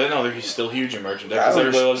 Yeah, they're still huge in merchandise because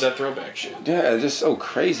everybody loves that throwback shit. Yeah, it's just so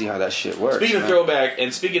crazy how that shit works. Speaking of throwback,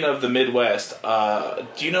 and speaking of the Midwest,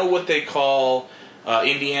 do you know what they call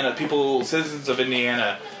Indiana, citizens of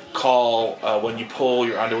Indiana call when you pull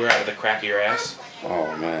your underwear out of the crack of your ass?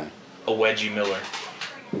 Oh, man. A wedgie miller.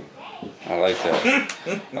 I like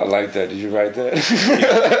that. Did you write that?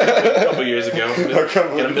 Yeah, a couple years ago.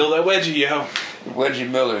 Gotta mill that wedgie, yo. Wedgie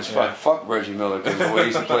Miller is fuck Reggie Miller because the way he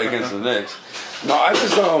used to play against the Knicks. No, I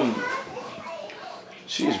just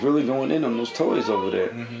she's really going in on those toys over there.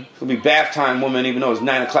 It'll be bath time, woman. Even though it's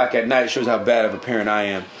 9 o'clock at night, it shows how bad of a parent I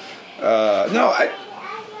am. No, I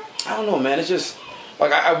don't know, man. It's just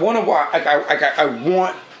like I want to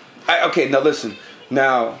watch. Okay, now listen.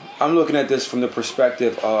 Now I'm looking at this from the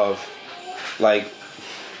perspective of like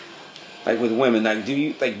with women. Like,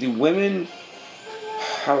 do women?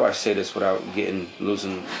 How do I say this without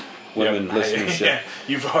losing women listenership. Yeah,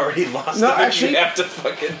 you've already lost. No, actually, you have to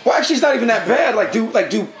fucking. Well, actually, it's not even that bad.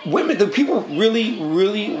 Do people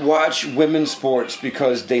really watch women's sports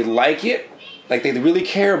because they like it, like they really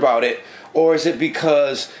care about it, or is it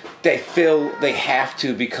because they feel they have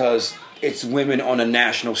to because it's women on a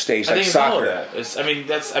national stage like soccer?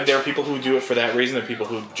 There are people who do it for that reason. There are people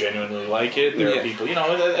who genuinely like it. There are people,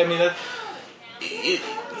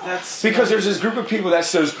 that's because there's this group of people that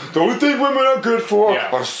says the only thing women are good for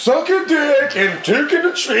are sucking dick and taking the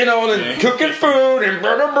and cooking food and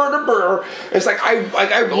blah. It's like I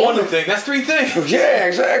one thing. That's 3 things. Yeah,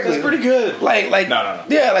 exactly. That's pretty good. No.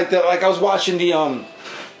 Yeah, I was watching the and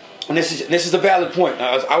this is a valid point.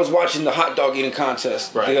 I was watching the hot dog eating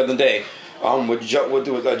contest the other day. With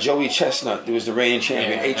Joey Chestnut, who was the reigning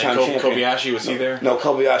champion, 8-time champion. Kobayashi, was he there? No,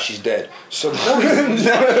 Kobayashi's dead. So but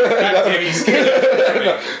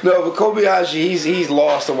Kobayashi, he's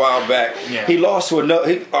lost a while back. Yeah. He lost to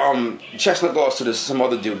another. Chestnut lost to some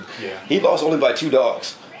other dude. Yeah. He lost only by 2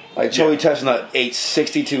 dogs. Like Joey Chestnut ate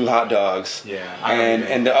 62 hot dogs. Yeah.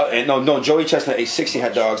 Joey Chestnut ate 60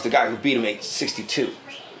 hot dogs. The guy who beat him ate 62.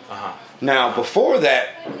 Uh-huh. Now before that,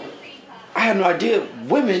 I had no idea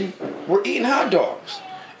women were eating hot dogs.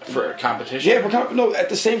 For a competition? Yeah, at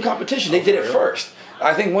the same competition. They did it first.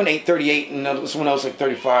 I think one ate 38 and someone else like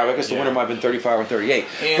 35. I guess the winner might have been 35 or 38.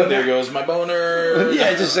 And there goes my boner.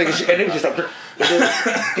 Yeah, just like, and they just like,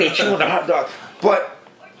 they chew on the hot dog. But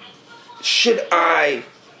should I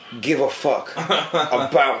give a fuck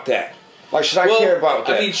about that? Like, should I care about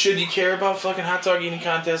that? I mean, should you care about fucking hot dog eating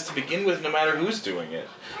contests to begin with, no matter who's doing it?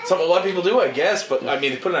 A lot of people do, I guess, but I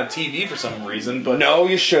mean, they put it on TV for some reason. But no,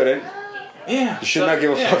 you shouldn't. Yeah, you should not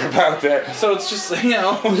give a fuck about that. So it's just but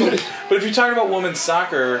if you're talking about women's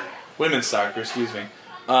soccer, excuse me,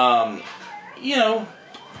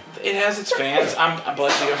 it has its fans. I'm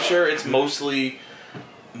sure it's mostly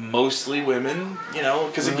women,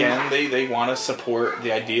 because again, they want to support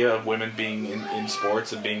the idea of women being in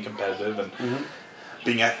sports and being competitive and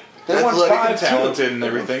being athletic and talented and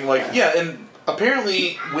everything. And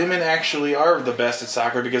apparently women actually are the best at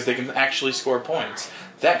soccer because they can actually score points.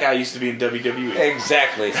 That guy used to be in WWE.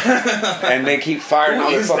 Exactly. And they keep firing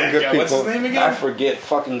all the fucking good people. What's his name again? I forget,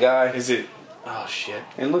 fucking guy. Is it? Oh shit!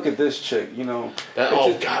 And look at this chick,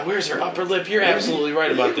 God, where's her upper lip? You're absolutely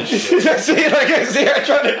right about this shit. I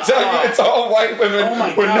tried to tell you, it's all white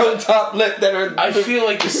women with no top lip that are. I feel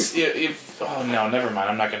like this. Oh no, never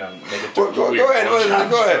mind. I'm not gonna make it. Go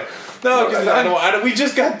ahead. No, because we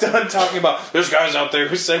just got done talking about there's guys out there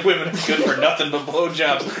who say women are good for nothing but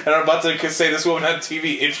blowjobs, and I'm about to say this woman on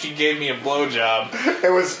TV, if she gave me a blowjob,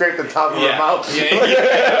 it would scrape the top of her mouth.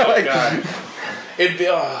 Yeah. Oh god. It'd be.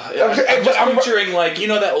 I'm just picturing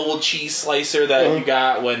that old cheese slicer that you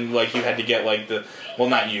got when you had to get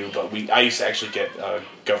not you, but I used to actually get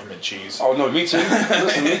government cheese. Oh no, me too.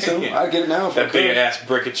 Listen, me too. I get it now. That big ass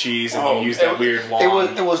brick of cheese, and you use that weird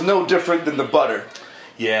long. It was no different than the butter.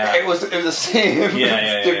 Yeah, it was the same.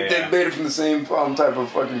 Yeah. They made it from the same type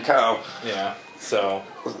of fucking cow. Yeah, so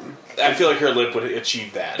I feel like her lip would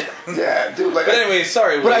achieve that. Yeah, dude. But anyway,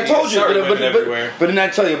 sorry. But I told you. But didn't I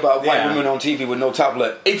tell you about white women on TV with no top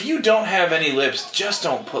lip? If you don't have any lips, just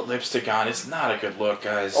don't put lipstick on. It's not a good look,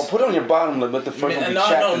 guys. Oh, put it on your bottom lip, but the front one be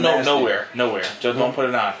chapped and nasty. Nowhere. Just don't put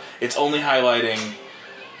it on. It's only highlighting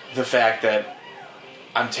the fact that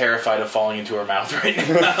I'm terrified of falling into her mouth right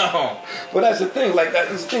now. But that's the thing. That's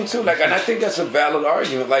the thing too. And I think that's a valid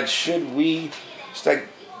argument. Should we?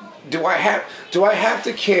 Do I have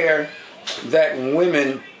to care that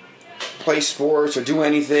women play sports or do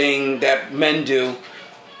anything that men do?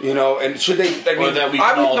 And should they? Or that we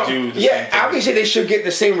can all do the same thing. Obviously they should get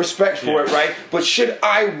the same respect for it, right? But should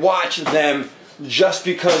I watch them just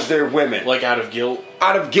because they're women? Out of guilt?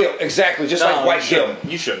 Out of guilt, exactly. Just like white guilt.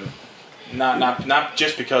 You shouldn't. Not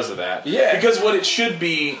just because of that. Yeah. Because what it should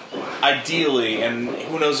be, ideally, and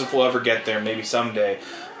who knows if we'll ever get there, maybe someday,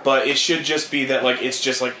 but it should just be that it's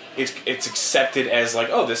just it's accepted as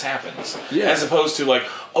oh, this happens. Yeah. As opposed to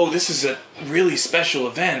oh, this is a really special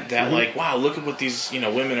event that wow, look at what these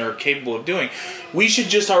women are capable of doing. We should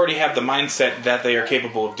just already have the mindset that they are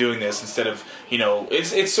capable of doing this instead of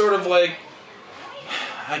it's sort of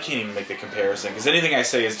I can't even make the comparison because anything I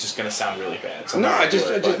say is just going to sound really bad. So just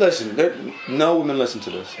listen. No women listen to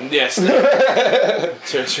this. Yes.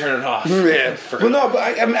 Turn it off. Yeah. But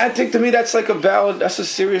I think to me that's that's a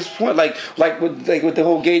serious point. With the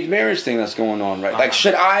whole gay marriage thing that's going on, right?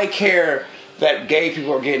 Should I care that gay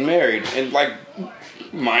people are getting married? And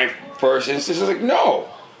my first instance is no.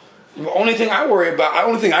 The only thing I worry about,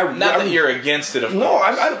 not that you're against it, of course. No,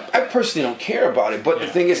 I personally don't care about it. But the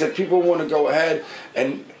thing is that people want to go ahead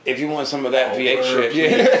and if you want some of that V8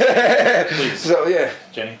 shit, please. So yeah,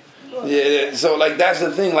 Jenny. Yeah, so like that's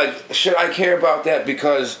the thing. Like, should I care about that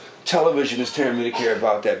because television is telling me to care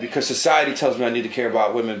about that? Because society tells me I need to care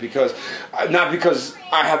about women? Because not because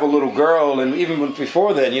I have a little girl, and even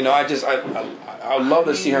before then, you know, I would love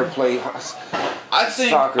to see her play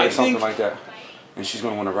soccer or something like that. And she's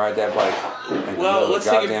gonna want to ride that bike. And let's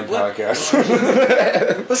goddamn podcast.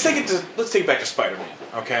 let's take it back to Spider-Man,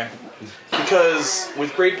 okay? Because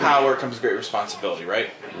with great power comes great responsibility, right?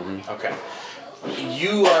 Mm-hmm. Okay.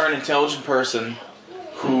 You are an intelligent person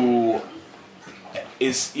who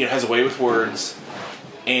is, you know, has a way with words,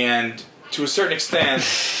 and to a certain extent,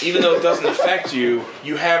 even though it doesn't affect you,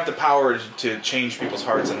 you have the power to change people's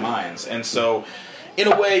hearts and minds. And so,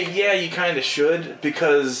 in a way, yeah, you kind of should,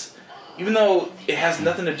 because even though it has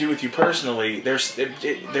nothing to do with you personally, there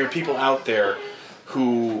are people out there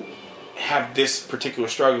who have this particular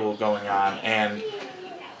struggle going on, and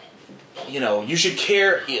you know, you should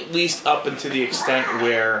care at least up until the extent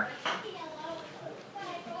where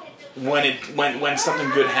when something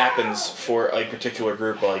good happens for a particular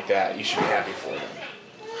group like that, you should be happy for them.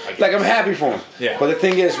 Like, I'm happy for them. Yeah. But the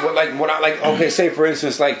thing is, okay, say for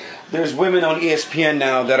instance, like, there's women on ESPN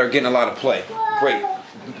now that are getting a lot of play. Great.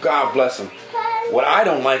 God bless them. What I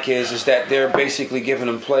don't like is that they're basically giving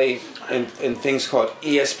them play in things called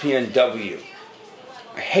ESPNW.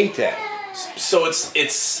 I hate that. So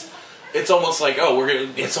it's almost like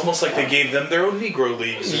it's almost like they gave them their own Negro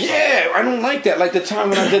leagues. Yeah, I don't like that. Like the time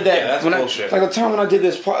when I did that. Yeah, that's bullshit. Like the time when I did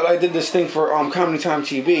this thing for Comedy Time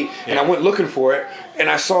TV, and I went looking for it, and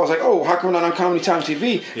I was like, oh, how come I'm not on Comedy Time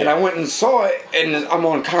TV? And I went and saw it, and I'm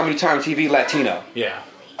on Comedy Time TV Latino. Yeah.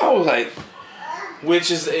 I was like,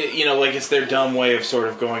 which is, you know, like, it's their dumb way of sort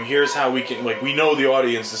of going, here's how we can, like, we know the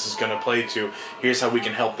audience this is going to play to, here's how we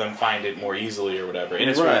can help them find it more easily or whatever. And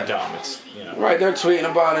it's really dumb. It's, you know. Right, they're tweeting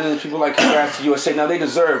about it, and people like congrats to USA. Now, they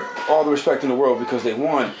deserve all the respect in the world because they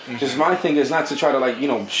won. Mm-hmm. Just my thing is not to try to, like, you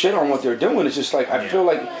know, shit on what they're doing. It's just like, I feel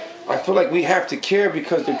like we have to care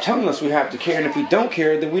because they're telling us we have to care, and if we don't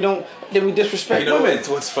care, then we disrespect women.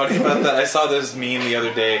 What's funny about that? I saw this meme the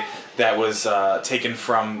other day that was taken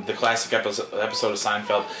from the classic episode of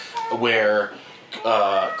Seinfeld, where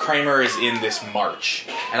Kramer is in this march,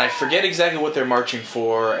 and I forget exactly what they're marching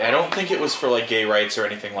for. I don't think it was for like gay rights or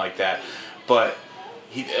anything like that, but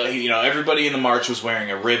he you know, everybody in the march was wearing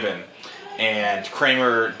a ribbon, and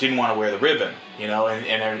Kramer didn't want to wear the ribbon, you know,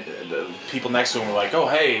 and the people next to him were like, oh,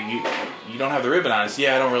 hey, you don't have the ribbon on. It's,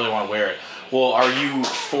 yeah, I don't really want to wear it. Well, are you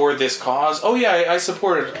for this cause? Oh, yeah, I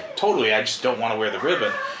support it totally. I just don't want to wear the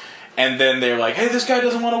ribbon. And then they're like, hey, this guy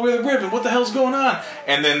doesn't want to wear the ribbon. What the hell's going on?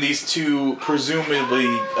 And then these two presumably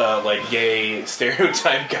like gay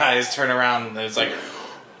stereotype guys turn around and it's like,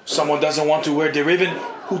 someone doesn't want to wear the ribbon?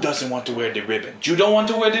 Who doesn't want to wear the ribbon? You don't want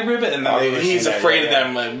to wear the ribbon? And then he's afraid of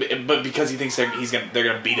them, but because he thinks they're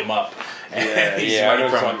gonna beat him up. And he's running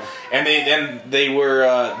from him. And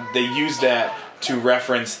they used that to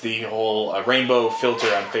reference the whole rainbow filter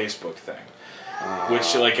on Facebook thing.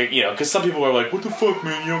 Which, like, you know, because some people are like, what the fuck,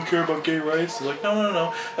 man, you don't care about gay rights? They're like,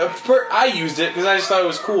 no. I used it because I just thought it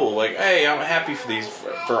was cool. Like, hey, I'm happy for these,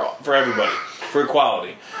 for everybody, for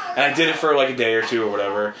equality. And I did it for like a day or two or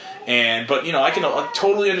whatever. But, you know, I can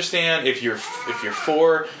totally understand if you're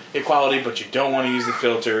for equality, but you don't want to use the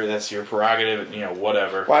filter, that's your prerogative, you know,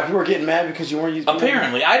 whatever. Why, people were getting mad because you weren't using it?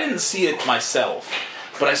 Apparently. I didn't see it myself.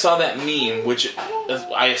 But I saw that meme, which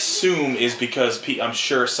I assume is because I'm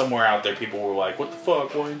sure somewhere out there people were like, "What the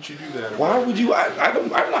fuck? Why didn't you do that?" Why would you? I'm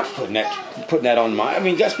not putting that on my. I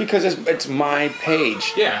mean, that's because it's my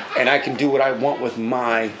page. Yeah. And I can do what I want with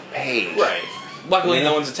my page. Right. Luckily,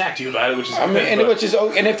 no one's attacked you about it, which is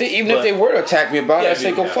good. If they were to attack me about it, I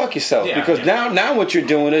say go fuck yourself. Yeah, because now what you're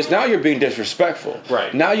doing is now you're being disrespectful.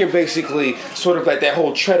 Right. Now you're basically sort of like that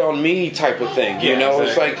whole tread on me type of thing. You know,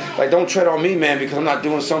 exactly. It's like don't tread on me, man, because I'm not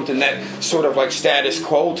doing something that sort of like status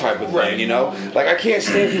quo type of thing. Right. You know, like I can't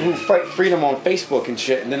stand people who fight freedom on Facebook and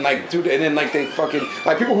shit, and then they fucking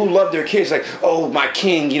like people who love their kids, like, oh, my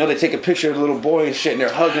king, you know, they take a picture of the little boy and shit, and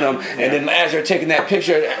they're hugging them, and then as they're taking that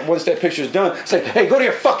picture, once that picture's done, it's like, hey, go to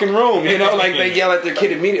your fucking room, you know, like they yell at their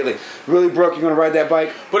kid immediately. Really, broke, you gonna ride that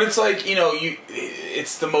bike? But it's like, you know,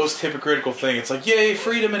 it's the most hypocritical thing. It's like, yay,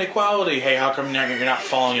 freedom and equality. Hey, how come you're not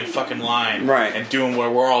falling in fucking line? Right. And doing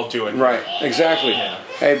what we're all doing. Right, exactly. Yeah.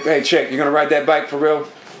 Hey, chick, you gonna ride that bike for real?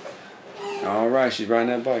 All right, she's riding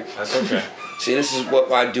that bike. That's okay. See, this is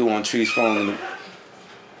what I do on trees falling.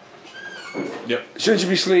 Yep. Shouldn't you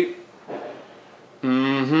be asleep?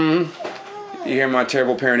 Mm-hmm. You hear my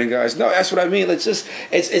terrible parenting guys? No, that's what I mean.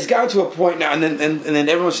 It's gotten to a point now, and then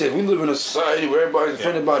everyone says we live in a society where everybody's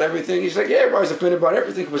offended about everything. He's like, yeah, everybody's offended about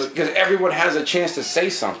everything because everyone has a chance to say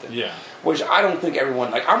something. Yeah. Which I don't think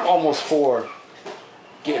everyone like. I'm almost for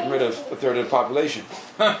getting rid of a third of the population.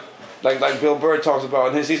 Like Bill Burr talks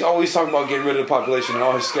about, and he's always talking about getting rid of the population and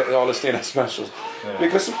all his stand-up specials. Yeah.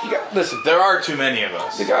 Because listen, there are too many of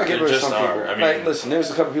us. You gotta get rid of some people. I mean, listen,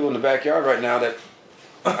 there's a couple people in the backyard right now that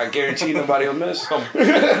I guarantee nobody will miss.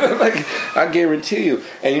 I guarantee you.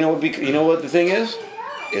 And you know what the thing is?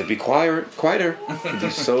 It'd be quieter. It'd be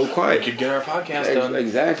so quiet. We could get our podcast done.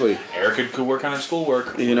 Exactly. Erica could work on her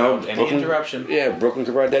schoolwork. You know, any interruption. Yeah, Brooklyn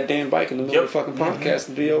could ride that damn bike in the middle of the fucking podcast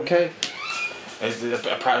and be okay.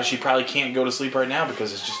 She probably can't go to sleep right now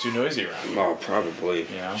because it's just too noisy around. Oh, probably.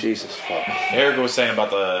 You know? Jesus fuck. Erica was saying about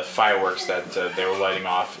the fireworks that they were lighting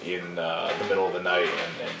off in the middle of the night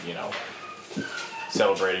and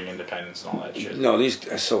celebrating independence and all that shit. No, these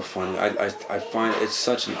are so funny. I find it's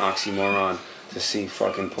such an oxymoron to see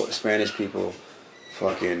fucking Spanish people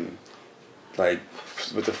fucking like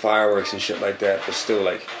with the fireworks and shit like that, but still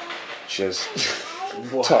like just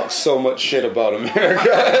talk so much shit about America.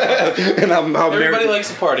 And how everybody likes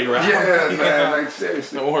to party, right? Yeah, man. Like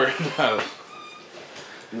seriously, don't worry about it.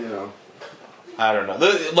 You know. I don't know.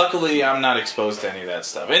 Luckily, I'm not exposed to any of that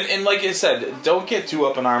stuff. And like I said, don't get too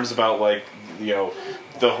up in arms about like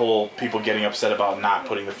the whole people getting upset about not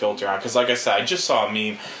putting the filter on. Because like I said, I just saw a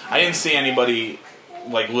meme. I didn't see anybody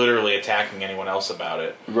like literally attacking anyone else about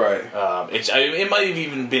it. Right. It might have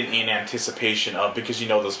even been in anticipation of, because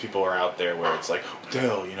those people are out there where it's like, what the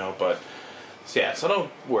hell, but yeah, so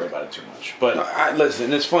don't worry about it too much. But no,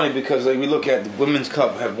 listen, it's funny because like, we look at the Women's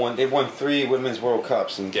Cup they've won 3 Women's World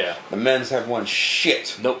Cups, and the men's have won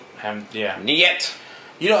shit. Nope. Yeah. Yet.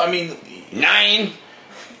 9.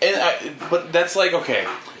 But that's like, okay.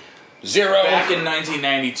 0. Back in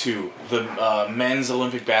 1992, the men's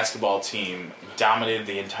Olympic basketball team dominated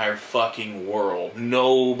the entire fucking world.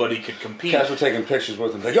 Nobody could compete. Cats were taking pictures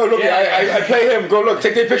with him. Like, yo, look, I play him. Go look,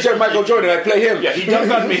 take that picture of Michael Jordan. I play him. Yeah, he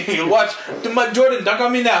dunked on me. Watch, Jordan, dunk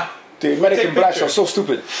on me now. The American blacks are so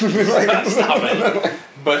stupid. Stop it.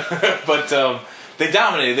 But they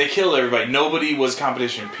dominated. They killed everybody. Nobody was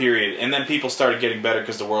competition, period. And then people started getting better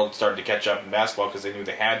because the world started to catch up in basketball because they knew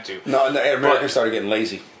they had to. No, and the Americans started getting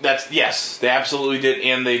lazy. Yes, they absolutely did,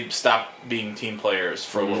 and they stopped being team players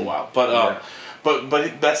for a little while. But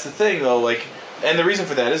but that's the thing though, like, and the reason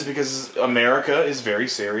for that is because America is very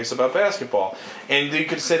serious about basketball, and you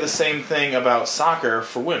could say the same thing about soccer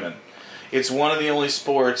for women. It's one of the only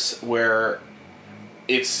sports where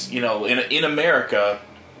it's in America.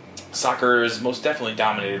 Soccer is most definitely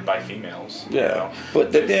dominated by females. Yeah,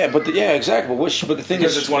 exactly. But the thing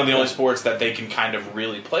is, it's one of the only sports that they can kind of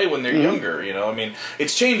really play when they're younger. I mean,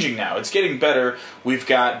 it's changing now. It's getting better. We've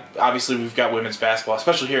got women's basketball,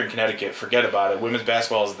 especially here in Connecticut. Forget about it. Women's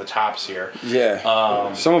basketball is the tops here.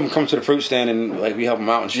 Yeah. Some of them come to the fruit stand and like we help them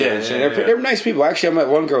out and shit. They're nice people. Actually, I met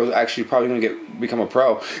one girl who's actually probably going to become a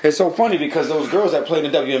pro. It's so funny because those girls that play in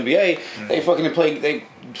the WNBA, they fucking play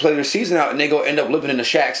their season out and they end up living in a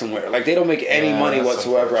shack somewhere. Like they don't make any money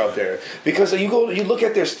whatsoever out there because you look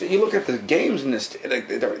at the games and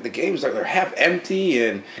the games like they're half empty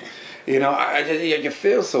and you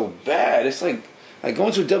feel so bad. It's like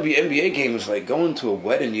going to a WNBA game is like going to a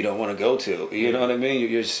wedding you don't want to go to. You know what I mean?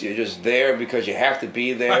 You're just there because you have to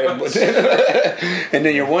be there, and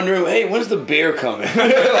then you're wondering, hey, when's the beer coming?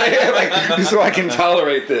 like so I can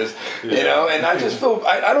tolerate this. And I just feel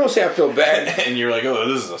I don't say I feel bad. And you're like, oh,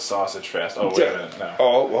 this is a sausage fest. Oh, wait a minute, no.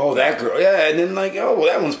 Oh, that girl, yeah. And then like, oh, well,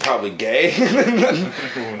 that one's probably gay. And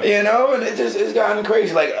it's gotten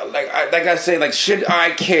crazy. Like I say, like, should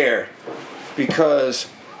I care? Because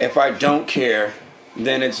if I don't care,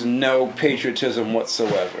 then it's no patriotism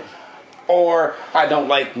whatsoever. Or I don't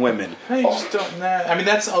like women. I just don't. I mean,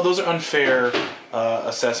 those are unfair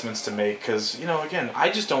assessments to make because again, I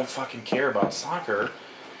just don't fucking care about soccer.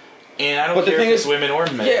 And I don't care if it's women or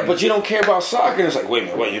men. Yeah, but you don't care about soccer. And it's like, wait a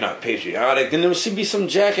minute, what? You're not patriotic. Then there should be some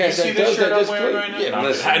jackass that does that. I'm wearing right now? Yeah,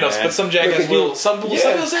 I know, but some jackass will. Some will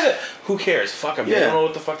say that. Who cares? Fuck them. They don't know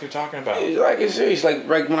what the fuck they're talking about. Like it's serious. Like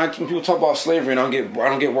when people talk about slavery, and I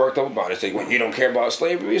don't get worked up about it. It's like, well, you don't care about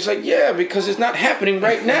slavery. It's like, yeah, because it's not happening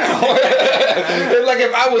right now. Like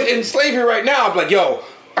if I was in slavery right now, I'd be like, yo,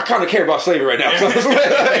 I kind of care about slavery right now.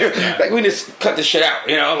 Like we just cut this shit out.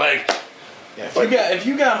 Yeah, if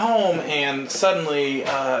you got home and suddenly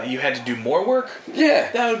you had to do more work,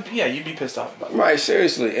 you'd be pissed off about it. Right,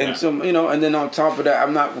 seriously, and so and then on top of that,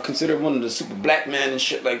 I'm not considered one of the super black men and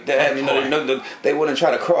shit like that. They wouldn't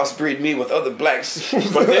try to crossbreed me with other blacks.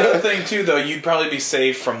 But the other thing too, though, you'd probably be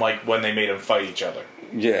safe from like when they made them fight each other.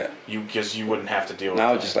 Yeah, because you wouldn't have to deal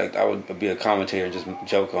with it. I would be a commentator and just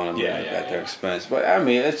joke on them at their expense. But I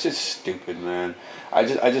mean, it's just stupid, man. I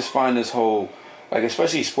just find this whole. Like,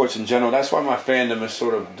 especially sports in general. That's why my fandom has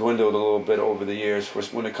sort of dwindled a little bit over the years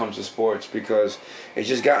when it comes to sports, because it's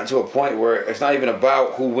just gotten to a point where it's not even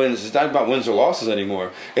about who wins. It's not about wins or losses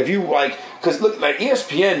anymore. If you because look, like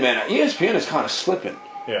ESPN, man, ESPN is kind of slipping.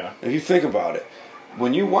 Yeah. If you think about it.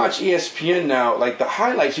 When you watch ESPN now, like the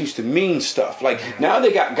highlights used to mean stuff. Like now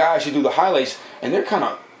they got guys who do the highlights and they're kind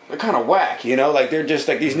of whack, like they're just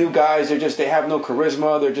like these new guys. They have no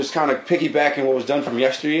charisma. They're just kind of piggybacking what was done from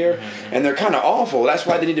yesteryear, and they're kind of awful. That's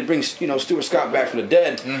why they need to bring Stuart Scott back from the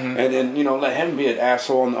dead, and then let him be an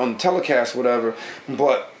asshole on telecast, whatever.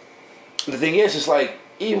 But the thing is, it's like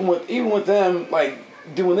even with them like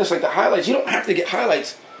doing this, like the highlights, you don't have to get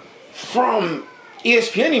highlights from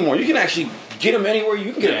ESPN anymore. You can actually get them anywhere.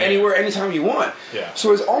 You can get them anywhere, anytime you want. Yeah.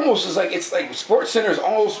 So it's like Sports Center is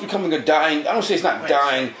almost becoming a dying. I don't say it's not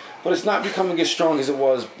dying, but it's not becoming as strong as it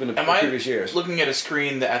was in the previous years. Looking at a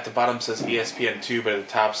screen that at the bottom says ESPN2, but at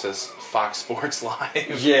the top says Fox Sports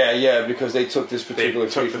Live. Yeah, because they took this particular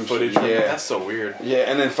footage. That's so weird.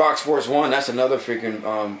 Yeah, and then Fox Sports 1, that's another freaking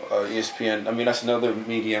ESPN. I mean, that's another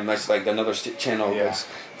medium. That's like another channel that's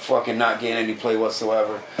fucking not getting any play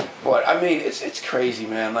whatsoever. But I mean, it's crazy,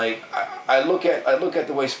 man. Like I look at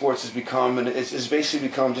the way sports has become, and it's basically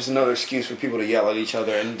become just another excuse for people to yell at each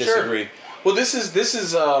other and disagree. Sure. Well, this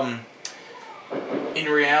is in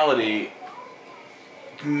reality,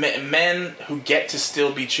 men who get to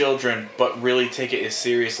still be children, but really take it as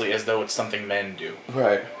seriously as though it's something men do.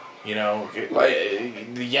 Right.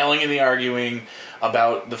 Like the yelling and the arguing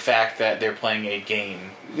about the fact that they're playing a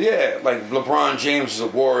game. Yeah, like LeBron James is a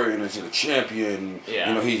warrior and he's a champion.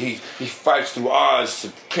 Yeah. He fights through odds,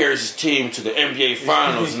 carries his team to the NBA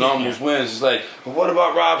Finals and almost wins. It's like, but what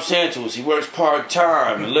about Rob Santos? He works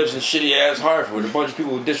part-time and lives in shitty-ass Hartford with a bunch of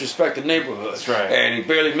people who disrespect the neighborhood. That's right. And he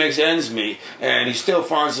barely makes ends meet. And he still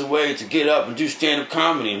finds a way to get up and do stand-up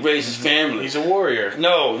comedy and raise his family. He's a warrior.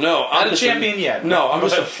 No. Not a champion yet. No, I'm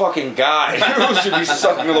just a fucking guy who should be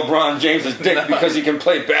sucking LeBron James' dick because he can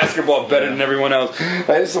play basketball better than everyone else.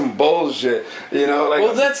 Like, it's some bullshit,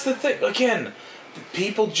 Well, that's the thing. Again,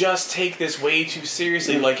 people just take this way too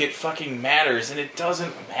seriously, like it fucking matters, and it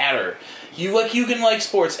doesn't matter. You can like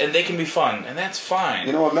sports, and they can be fun, and that's fine.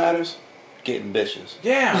 You know what matters? Getting bitches.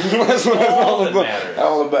 Yeah, that's what all that matters.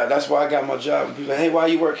 All about. That's why I got my job. People say, hey, why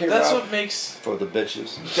you work here? That's Rob? what makes for the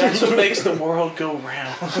bitches. That's what makes the world go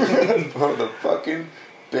round. For the fucking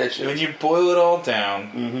bitches. When you boil it all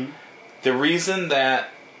down, the reason that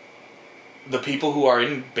the people who are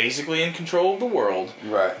basically in control of the world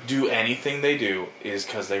do anything they do is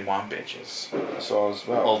because they want bitches. That's all it's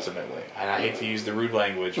about. Ultimately. And I hate to use the rude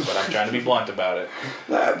language, but I'm trying to be blunt about it.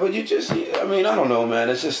 Nah, but I don't know, man.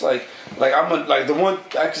 It's just like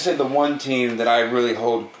the one team that I really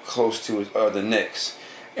hold close to are the Knicks.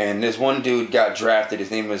 And this one dude got drafted. His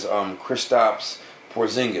name is Kristaps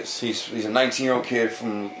Porzingis. He's a 19-year-old kid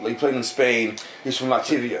he played in Spain. He's from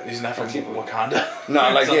Latvia. He's not from Wakanda? No,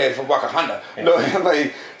 from Wakanda.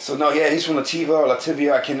 Yeah. He's from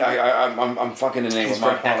Latvia. I'm fucking the name. He's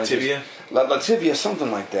from Latvia? Latvia,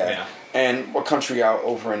 something like that. Yeah. And what country out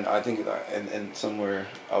over in, I think, in somewhere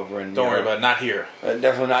over in Don't worry about it, not here.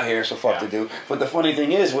 Definitely not here, so fuck to do. But the funny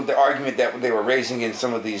thing is, with the argument that they were raising in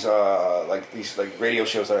some of these radio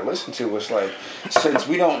shows that I listened to, was like, since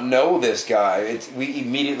we don't know this guy, we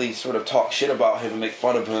immediately sort of talk shit about him and make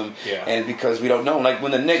fun of him. Yeah. And because we don't know, like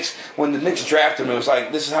when the Knicks drafted him, it was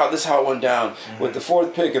like, this is how it went down. With the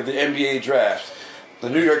 4th pick of the NBA draft, the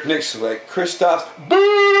New York Knicks select Kristaps Boo!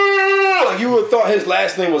 You would have thought his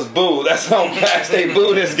last name was Boo. That's how fast they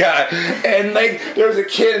booed this guy. And there was a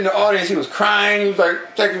kid in the audience. He was crying. He was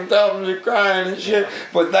like taking himself and crying and shit.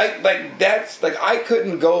 But that's I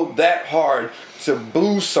couldn't go that hard to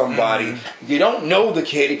boo somebody. You don't know the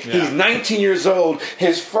kid. Yeah. He's 19 years old.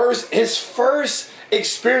 His first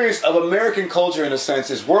experience of American culture, in a sense,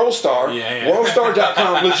 is WorldStar. Yeah.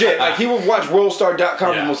 WorldStar.com, legit. Like, he would watch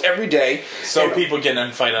WorldStar.com almost every day. So people getting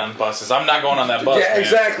in fight on buses. I'm not going on that bus. Yeah,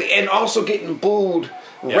 exactly. And also getting booed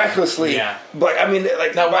recklessly. Yeah. But I mean,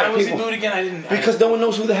 now why was he booed again? Because no one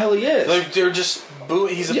knows who the hell he is. They're just boo.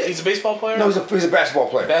 He's a baseball player. No, he's a basketball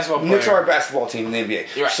player. Knicks are a basketball team in the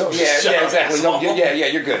NBA. You're right. So yeah, exactly. No, yeah,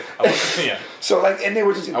 you're good. Yeah. So like, and they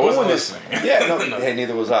were just booing this. Yeah, no, hey,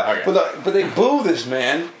 neither was I. Okay. But they boo this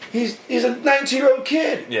man. He's a 19-year-old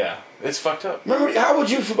kid. Yeah, it's fucked up. Remember, how would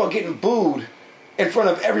you feel about getting booed in front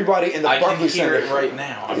of everybody in the Barclays Center? I can hear it right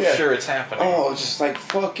now. I'm sure it's happening. Oh, it's just like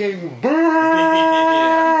fucking boo!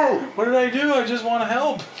 Yeah. What did I do? I just want to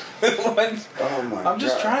help. Oh my God. I'm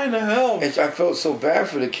just trying to help. I felt so bad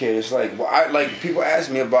for the kid. It's like, people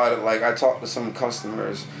ask me about it. Like, I talked to some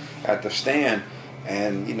customers at the stand,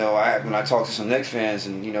 and when I talk to some Knicks fans,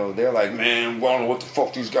 and they're like, man, I don't know what the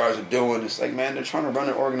fuck these guys are doing. It's like, man, they're trying to run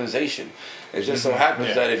an organization. It just so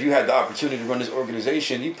happens that if you had the opportunity to run this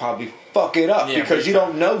organization, you'd probably fuck it up because you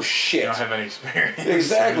don't know shit. You don't have any experience.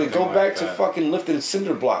 Exactly. Go back to fucking lifting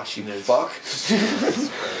cinder blocks, you fuck.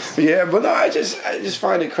 Yeah, but no, I just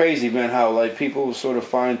find it crazy, man, how like people sort of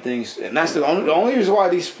find things, and that's the only reason why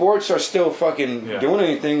these sports are still fucking doing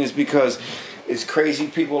anything is because it's crazy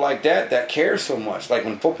people like that care so much. Like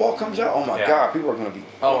when football comes out, oh my God, people are going to be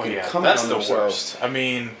fucking coming that's on the themselves. worst. I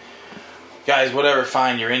mean, guys, whatever,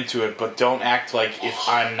 fine, you're into it, but don't act like if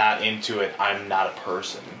I'm not into it, I'm not a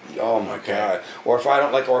person. Oh my God! Or if I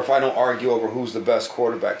don't argue over who's the best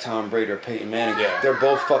quarterback, Tom Brady or Peyton Manning. They're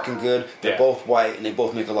both fucking good. They're both white, and they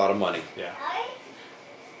both make a lot of money.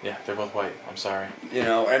 Yeah, they're both white. I'm sorry.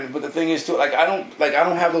 But the thing is too, I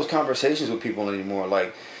don't have those conversations with people anymore.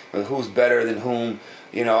 Like, who's better than whom?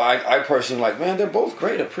 I personally man, they're both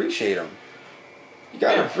great. Appreciate them. You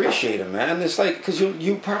gotta appreciate them, man. It's like, because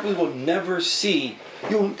you probably will never see.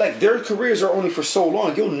 Their careers are only for so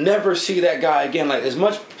long. You'll never see that guy again. Like as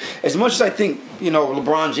much as I think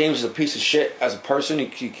LeBron James is a piece of shit as a person.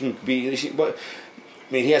 He can be, but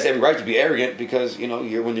I mean he has every right to be arrogant because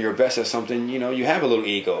when you're best at something, you have a little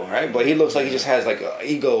ego, right? But he looks like he just has like an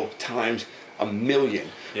ego times a million.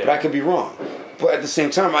 But I could be wrong. But at the same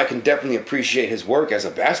time, I can definitely appreciate his work as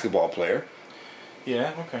a basketball player.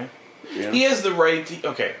 Yeah. Okay. He has the right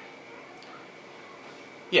to,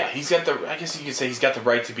 yeah, he's got I guess you could say he's got the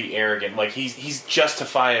right to be arrogant. Like, he's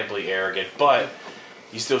justifiably arrogant, but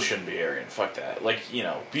you still shouldn't be arrogant. Fuck that. Like,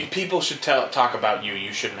 people should talk about you.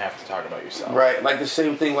 You shouldn't have to talk about yourself. Right. Like the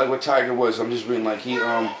same thing like with Tiger Woods. I'm just reading, like,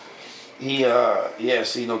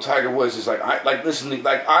 Tiger Woods is like,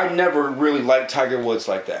 I never really liked Tiger Woods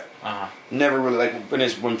like that. Never really, like,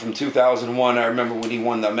 when from 2001, I remember when he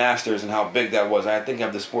won the Masters and how big that was. I think I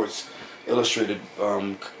have the Sports Illustrated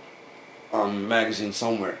magazine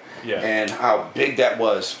somewhere, and how big that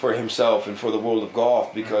was for himself and for the world of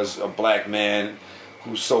golf, because a black man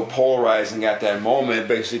who's so polarized and got that moment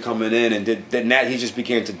basically coming in and did that, he just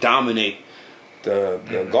began to dominate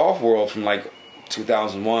the golf world from like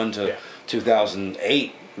 2001 to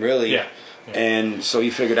 2008, really. And so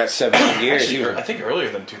you figure that's 17 years. Actually, I think earlier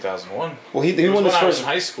than 2001. Well, he won his first. I was in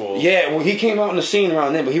high school. Yeah, well, he came out in the scene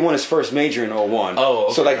around then, but he won his first major in 01. Oh,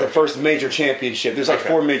 okay, so like the first major championship. There's like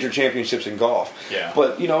 4 major championships in golf. Yeah.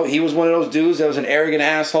 But he was one of those dudes that was an arrogant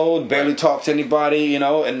asshole, barely talked to anybody,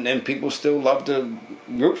 and people still loved to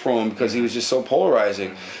root for him because he was just so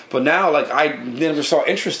polarizing. But now, like, I never saw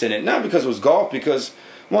interest in it. Not because it was golf, because.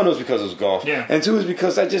 One, it was because it was golf, and two, is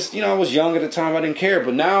because I just, I was young at the time, I didn't care.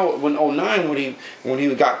 But now, when 09, when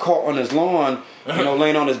he got caught on his lawn,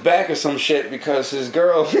 laying on his back or some shit because his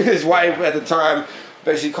girl, his wife at the time,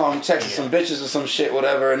 basically called him, texted some bitches or some shit,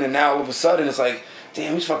 whatever. And then now all of a sudden it's like,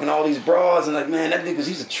 damn, he's fucking all these broads, and like, man, that nigga's,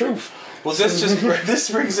 he's the truth. Well, this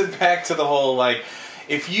brings it back to the whole, like,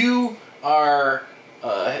 if you are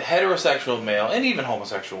heterosexual male, and even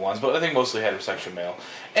homosexual ones, but I think mostly heterosexual male,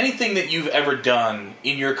 anything that you've ever done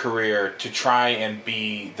in your career to try and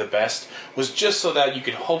be the best was just so that you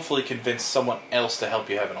could hopefully convince someone else to help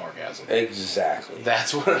you have an orgasm. Exactly.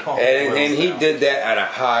 That's what it all and he did that at a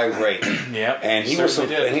high rate. Yep. And he was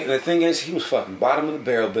the thing is, he was fucking bottom of the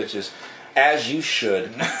barrel bitches, as you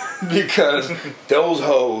should, because those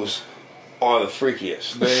hoes are the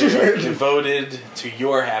freakiest. They are devoted to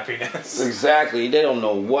your happiness. Exactly. They don't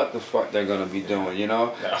know what the fuck they're gonna be doing,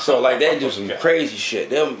 No. So like they do some crazy shit.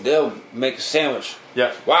 They'll make a sandwich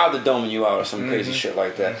while they're doming you out or some crazy shit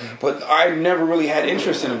like that. But I never really had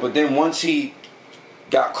interest in him. But then once he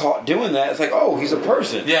got caught doing that, it's like, oh, he's a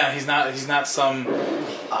person. Yeah, he's not some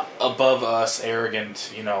above us,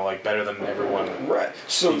 arrogant, like better than everyone. Right.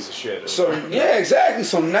 Piece of shit. So yeah, exactly.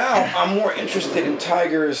 So now I'm more interested in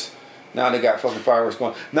Tiger's. Now they got fucking fireworks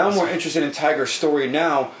going. Now I'm more interested in Tiger's story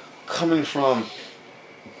now, coming from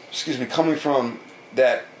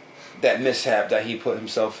that mishap that he put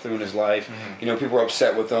himself through in his life. People are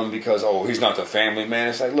upset with him because, he's not the family man.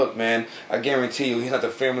 It's like, look, man, I guarantee you he's not the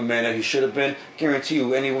family man that he should have been. I guarantee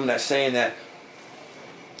you any woman that's saying that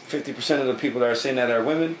 50% of the people that are saying that are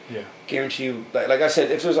women. Yeah. Guarantee you, like I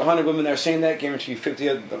said, if there's 100 women that are saying that, guarantee you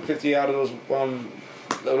 50 out of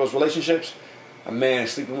those relationships, a man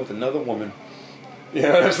is sleeping with another woman. You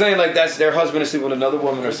know what I'm saying? Like that's their husband is sleeping with another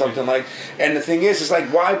woman or something like. And the thing is, it's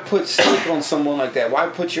like, why put stake on someone like that? Why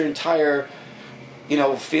put your entire,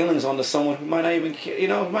 feelings onto someone who might not even,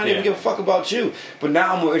 might not even give a fuck about you? But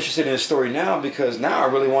now I'm more interested in his story now because now I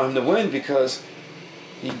really want him to win because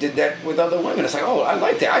he did that with other women. It's like, oh, I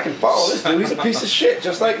like that. I can follow this dude. He's a piece of shit,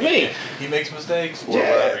 just like me. He makes mistakes, or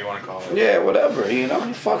whatever you want to call it. Yeah, whatever. He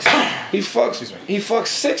fucks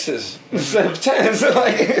sixes instead of tens.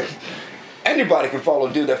 Like anybody can follow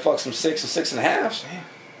a dude that fucks some 6 and 6.5. Yeah.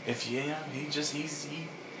 If he just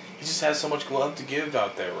has so much glove to give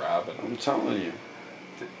out there, Robin. I'm telling you.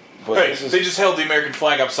 But hey, they just held the American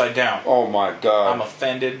flag upside down. Oh my God! I'm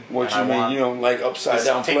offended. What you mean? You don't like upside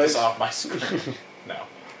down flags? Take this off my screen. No.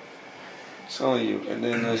 I'm telling you. And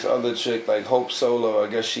then this other chick, like Hope Solo, I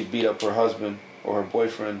guess she beat up her husband or her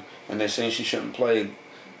boyfriend, and they're saying she shouldn't play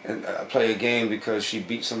a game because she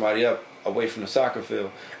beat somebody up away from the soccer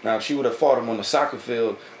field. Now, if she would have fought him on the soccer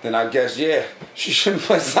field, then I guess, she shouldn't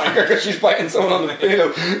play soccer because she's fighting someone on the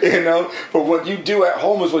field, But what you do at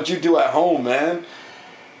home is what you do at home, man.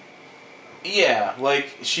 Yeah,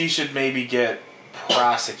 like, she should maybe get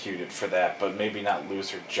prosecuted for that, but maybe not lose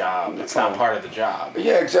her job. It's not part of the job.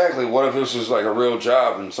 Yeah, exactly. What if this was like a real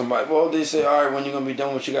job and somebody, they say, all right, when you're going to be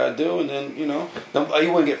done what you got to do, and then, you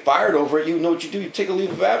wouldn't get fired over it. You know what you do? You take a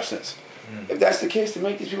leave of absence. If that's the case, to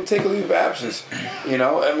make these people take a leave of absence,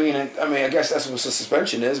 I guess that's what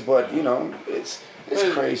suspension is, but it's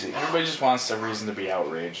crazy. Everybody just wants a reason to be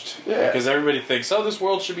outraged, because everybody thinks, this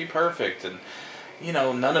world should be perfect, and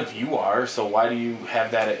none of you are. So why do you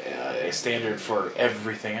have that standard for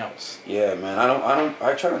everything else? Yeah, man.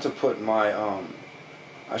 I try not to put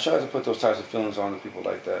those types of feelings on the people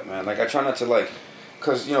like that, man. Like I try not to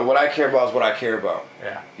because what I care about is what I care about.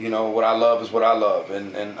 Yeah. What I love is what I love,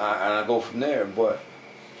 and I go from there. But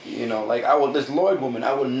this Lloyd woman,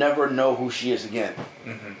 I will never know who she is again.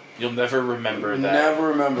 Mm-hmm. You'll never remember that. Never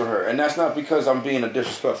remember her, and that's not because I'm being a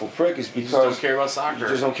disrespectful prick. It's because you just don't care about soccer. You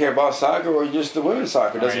just don't care about soccer, or just the women's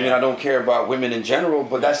soccer. Doesn't mean I don't care about women in general.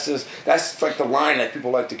 But that's like the line that people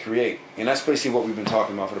like to create, and that's basically what we've been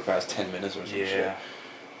talking about for the past 10 minutes or some shit.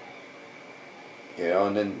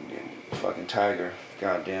 And then fucking Tiger.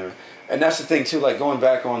 God damn it. And that's the thing too, like going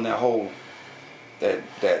back on that whole that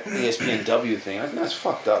ESPNW thing, I think that's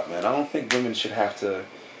fucked up, man. I don't think anyone should have to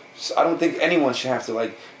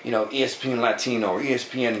ESPN Latino or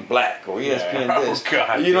ESPN Black or ESPN this. Oh,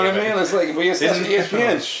 God, you know what I mean? It's like that's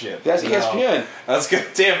ESPN. Shit. That's ESPN. That's good.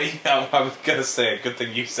 Damn it. I was gonna say a good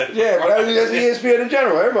thing you said. Yeah, but I mean that's ESPN in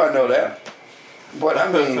general. Everybody know that. But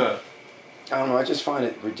I mean, I don't know. I just find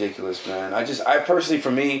it ridiculous, man. I personally,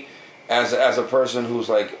 for me, as a person who's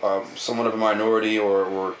like somewhat of a minority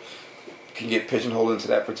or can get pigeonholed into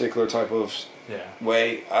that particular type of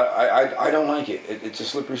way, I don't like it. It's a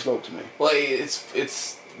slippery slope to me. Well,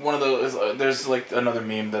 it's one of those. There's like another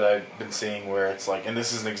meme that I've been seeing where it's like, and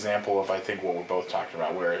this is an example of I think what we're both talking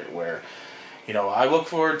about, where I look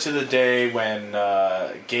forward to the day when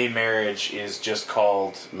gay marriage is just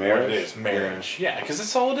called marriage. What it is, marriage. Yeah, because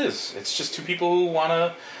that's all it is. It's just two people who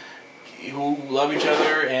love each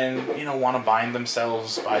other and want to bind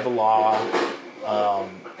themselves by the law.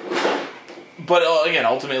 But again,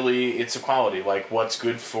 ultimately, it's equality. Like, what's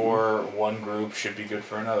good for one group should be good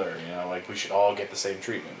for another. Like we should all get the same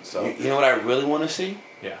treatment. So you know what I really want to see?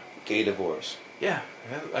 Yeah, gay divorce. Yeah,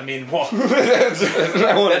 I mean, well,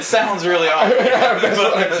 that sounds really awful.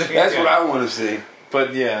 That's what I want to see.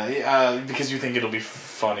 But because you think it'll be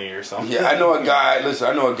funny or something. Yeah, I know a guy. Listen,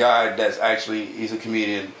 I know a guy that's actually he's a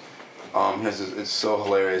comedian. It's so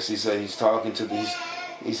hilarious. He said he's talking to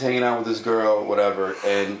he's hanging out with this girl, whatever,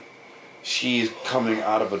 and she's coming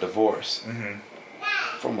out of a divorce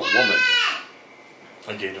from a woman.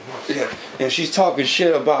 A gay divorce. Yeah, and she's talking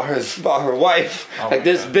shit about her wife. Like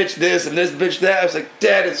this bitch this and this bitch that. I was like,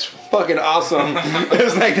 Dad, it's fucking awesome.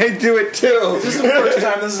 It's like they do it too. Is this the first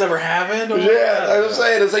time this has ever happened? Yeah, I was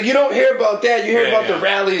saying, it's like you don't hear about that. You hear about the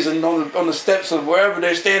rallies and on the steps of wherever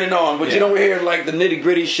they're standing on, but you don't hear like the nitty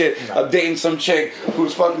gritty shit of dating some chick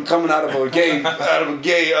who's fucking coming out of a gay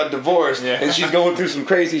divorce, and she's going through some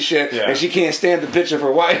crazy shit, and she can't stand the bitch of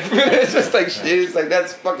her wife. It's just like it's like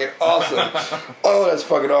that's fucking awesome. Oh, that's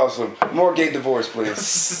fucking awesome. More gay divorce,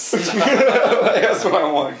 please. That's what I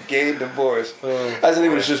want. Gay divorce. That's the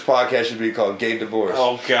name of this podcast should be called Gay Divorce.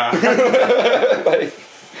 Oh, God.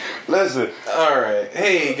 Listen. listen. All right.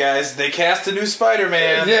 Hey, guys, they cast a new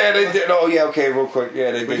Spider-Man. Yeah, they did. Oh, yeah, okay, real quick.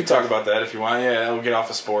 Yeah, we can talk about that if you want. Yeah, we'll get off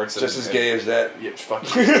of sports. Just as gay as that. Yeah,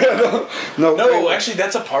 fuck you. No, actually,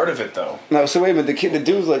 that's a part of it, though. No, so wait a minute. The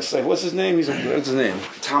dude looks like, what's his name? What's his name?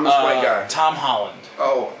 Thomas White guy. Tom Holland.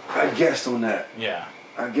 Oh, I guessed on that. Yeah.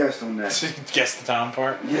 I guessed on that. Guess the Tom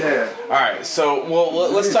part. Yeah. All right. So,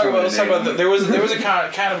 let's talk about. There was a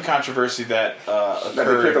kind of controversy that occurred. That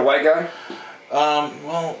they picked a white guy.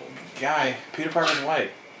 Guy, Peter Parker's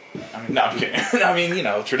white. I mean, no, I'm kidding. I mean,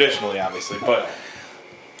 traditionally, obviously, but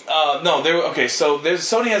no. So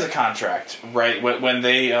Sony has a contract, right? When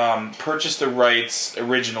they purchased the rights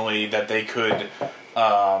originally, that they could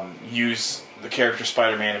use the character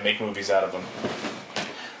Spider-Man and make movies out of him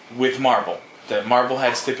with Marvel. That Marvel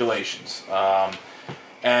had stipulations, and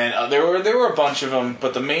there were a bunch of them,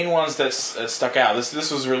 but the main ones that stuck out.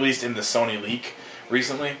 This was released in the Sony leak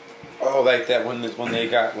recently. Oh, like that when they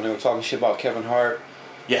were talking shit about Kevin Hart.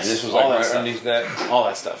 Yes, and this was all like that right underneath that. All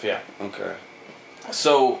that stuff, yeah. Okay.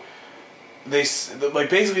 So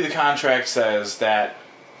basically the contract says that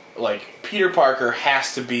Peter Parker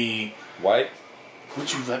has to be white.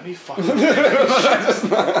 Would you let me fucking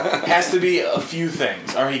has to be a few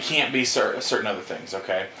things, or he can't be certain other things.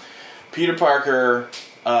 Okay, Peter Parker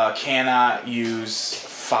cannot use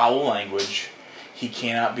foul language. He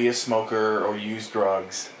cannot be a smoker or use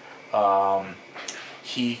drugs.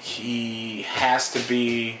 He has to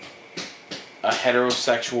be a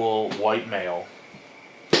heterosexual white male,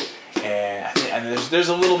 and there's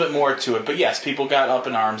a little bit more to it. But yes, people got up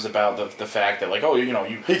in arms about the fact that he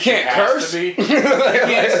can't curse. He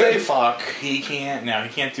can't say fuck. He can't. No, he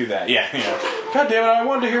can't do that. Yeah. God damn it! I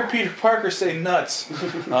wanted to hear Peter Parker say nuts.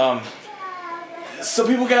 So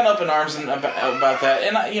people got up in arms about that,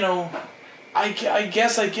 and I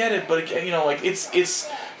guess I get it, but it's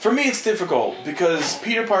for me it's difficult because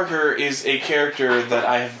Peter Parker is a character that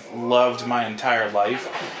I've loved my entire life,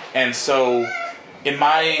 and so in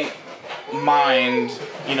my mind,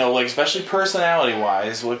 especially personality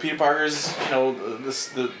wise, Peter Parker is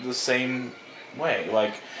the same way.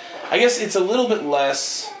 I guess it's a little bit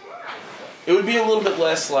less. It would be a little bit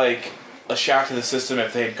less like a shock to the system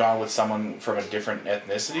if they had gone with someone from a different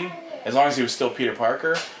ethnicity, as long as he was still Peter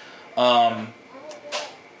Parker.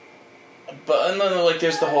 But and then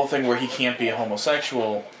there's the whole thing where he can't be a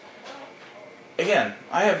homosexual. Again,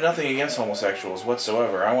 I have nothing against homosexuals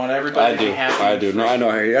whatsoever. I want everybody to be happy. I do. No, I know.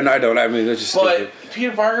 And I don't. I mean, that's just. But stupid.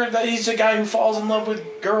 Peter Parker, he's a guy who falls in love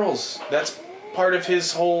with girls. That's part of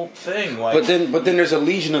his whole thing. But then there's a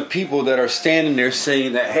legion of people that are standing there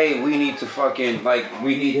saying that, hey, we need to fucking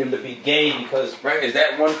we need him to be gay because right? Is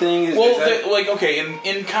that one thing?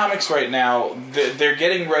 In comics right now, they're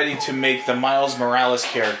getting ready to make the Miles Morales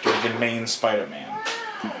character the main Spider-Man.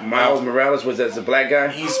 Miles Morales was that the black guy?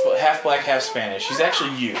 He's half black, half Spanish. He's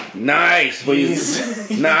actually you. Nice. But he's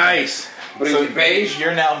nice. But so he's beige.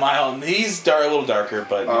 You're now Miles. He's a little darker,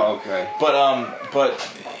 but okay. But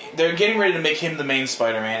they're getting ready to make him the main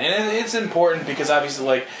Spider-Man, and it's important because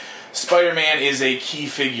obviously, Spider-Man is a key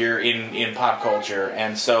figure in pop culture,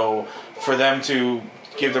 and so for them to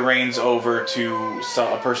give the reins over to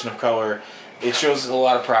a person of color, it shows a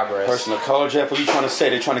lot of progress. Person of color, Jeff? What are you trying to say?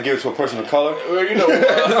 They're trying to give it to a person of color?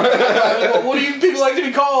 Well, what do you people like to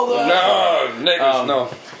be called? No, niggas,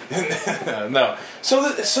 no. No.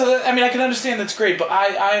 So I mean, I can understand that's great, but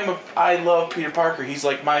I love Peter Parker. He's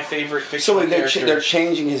my favorite fictional character. So they're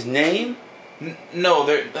changing his name? No,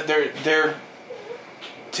 they're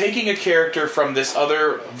taking a character from this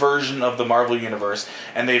other version of the Marvel universe,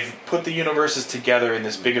 and they've put the universes together in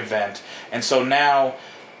this big event, and so now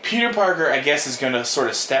Peter Parker, I guess, is going to sort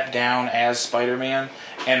of step down as Spider-Man,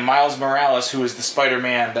 and Miles Morales, who is the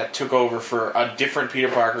Spider-Man that took over for a different Peter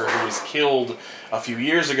Parker who was killed a few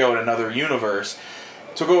years ago in another universe,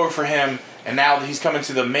 took over for him, and now he's coming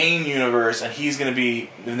to the main universe, and he's going to be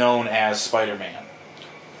known as Spider-Man.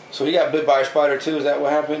 So he got bit by a spider too? Is that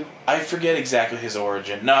what happened? I forget exactly his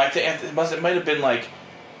origin. No, I think it might have been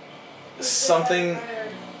something.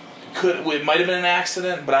 It might have been an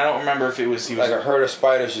accident, but I don't remember if he was a herd of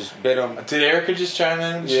spiders just bit him. Did Erica just chime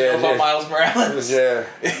in? Yeah, about Miles Morales. Yeah,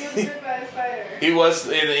 he was bit by a spider. He was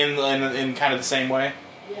in kind of the same way.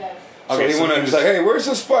 Yes. Okay, so he went in and was like, "Hey, where's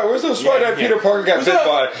the spider? Where's the spider that Peter Parker got bit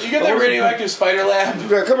by? You got that radioactive spider lab?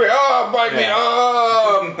 Yeah, come here! Oh, bite me!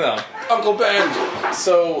 Oh, no. Uncle Ben."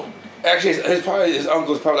 So actually, his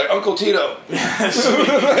uncle's probably like Uncle Tito.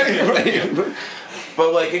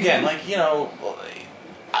 But again,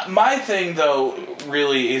 my thing though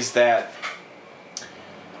really is that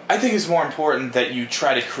I think it's more important that you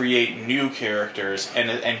try to create new characters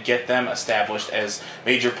and get them established as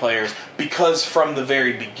major players, because from the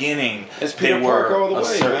very beginning they were a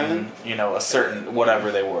certain, a certain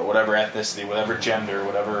whatever they were, whatever ethnicity, whatever gender,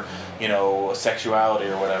 whatever, sexuality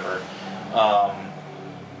or whatever.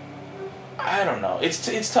 I don't know.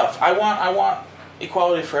 It's tough. I want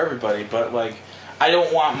equality for everybody, but like I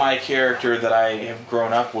don't want my character that I have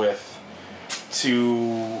grown up with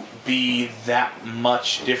to be that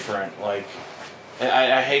much different. Like,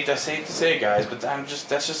 I hate to say it, guys, but that's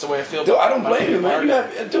just the way I feel. Dude, I don't blame you,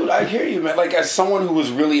 man. Dude, I hear you, man. Like, as someone who was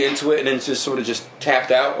really into it and then just sort of just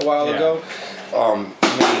tapped out a while ago,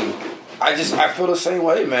 I feel the same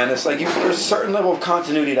way, man. It's like there's a certain level of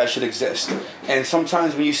continuity that should exist, and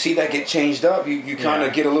sometimes when you see that get changed up, you kind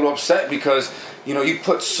of get a little upset because you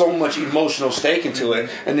put so much emotional stake into it,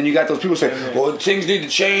 and then you got those people saying, "Well, things need to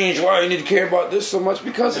change. Why you need to care about this so much?"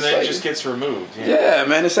 Because and then it just gets removed. Yeah,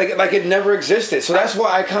 man. It's like it never existed. So that's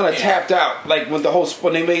why I kind of tapped out. Like when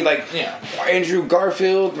they made Andrew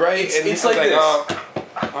Garfield, right? It's like this.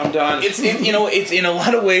 I'm done. It's in a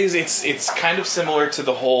lot of ways it's kind of similar to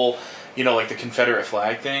the whole. Like the Confederate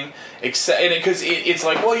flag thing, except because it's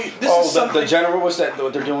like, well, this is something. The general, what's that?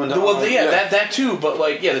 What they're doing? That too. But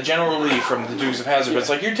the General Lee from the Dukes of Hazzard. But it's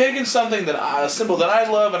like you're taking something a symbol that I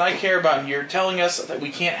love and I care about, and you're telling us that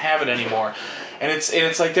we can't have it anymore. And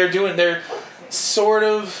it's like they're sort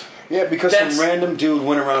of. Yeah, because some random dude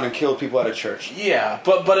went around and killed people at a church. Yeah,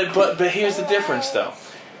 but here's the difference, though.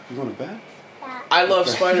 You going to bed? I love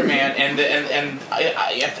Spider-Man, and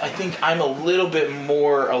I think I'm a little bit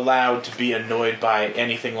more allowed to be annoyed by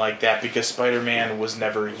anything like that because Spider-Man was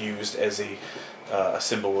never used as a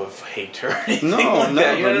symbol of hate or anything like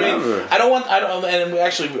that. You know what I mean? I don't. And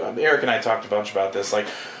actually, Eric and I talked a bunch about this. Like,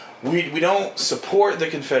 we don't support the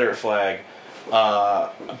Confederate flag,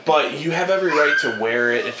 but you have every right to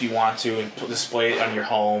wear it if you want to and display it on your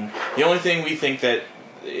home. The only thing we think that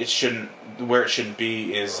it shouldn't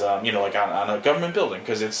be is like on a government building,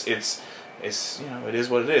 because it's it is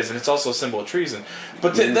what it is, and it's also a symbol of treason.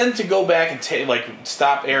 But then to go back and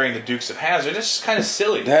stop airing the Dukes of Hazzard, it's just kind of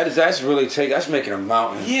silly. That's making a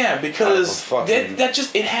mountain. Yeah, because that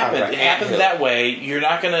just it happened. It happened that way. You're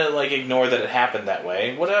not gonna ignore that it happened that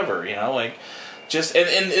way. Whatever, Just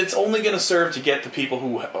and it's only going to serve to get the people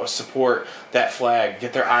who support that flag,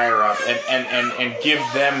 get their ire up, and give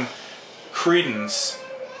them credence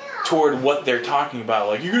toward what they're talking about.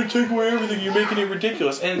 Like, you're going to take away everything, you're making it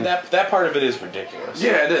ridiculous, and that part of it is ridiculous.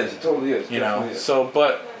 Yeah, it is. It totally is. So,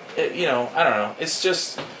 but I don't know. It's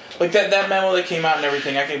just like that memo that came out and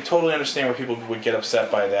everything. I can totally understand where people would get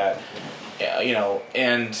upset by that.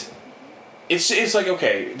 And it's like,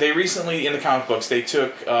 okay, they recently in the comic books they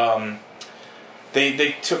took.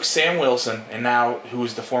 They took Sam Wilson, and now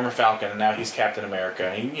who's the former Falcon, and now he's Captain America.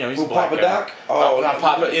 And he's a black Papa guy. Doc? Oh,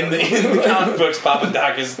 Papa in the comic books, Papa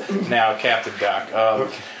Doc is now Captain Doc.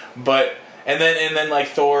 Okay. But and then like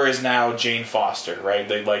Thor is now Jane Foster, right?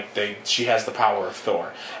 She has the power of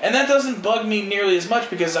Thor, and that doesn't bug me nearly as much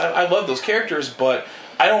because I love those characters, but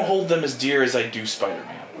I don't hold them as dear as I do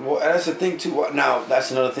Spider-Man. Well, that's the thing too. Now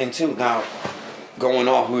that's another thing too. Now going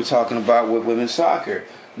off, we were talking about with women's soccer.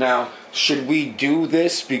 Now, should we do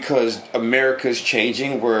this because America's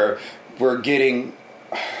changing? We're getting,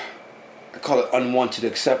 I call it unwanted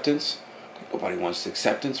acceptance. Nobody wants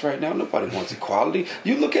acceptance right now. Nobody wants equality.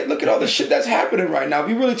 You look at all the shit that's happening right now. If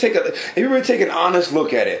you really take an honest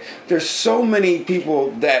look at it, there's so many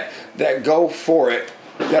people that go for it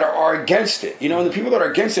that are against it, and the people that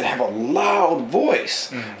are against it have a loud voice,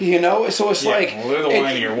 so it's they're the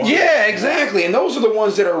whinier ones. Yeah, exactly, and those are the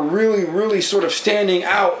ones that are really, really sort of standing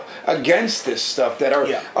out against this stuff, that are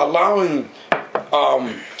allowing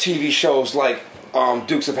TV shows like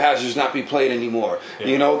Dukes of Hazzard not be played anymore.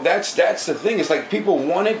 That's the thing. It's like people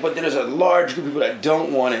want it, but then there's a large group of people that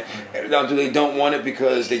don't want it. Now, do they don't want it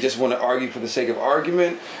because they just want to argue for the sake of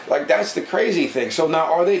argument? Like, that's the crazy thing. So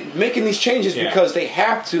now, are they making these changes because they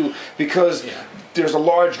have to? Because there's a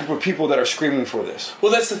large group of people that are screaming for this.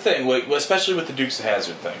 Well, that's the thing. Especially with the Dukes of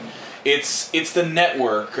Hazzard thing, it's the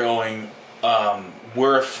network going.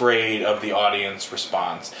 We're afraid of the audience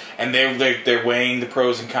response, and they're weighing the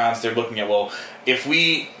pros and cons. They're looking at, well, if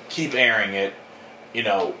we keep airing it,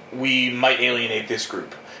 we might alienate this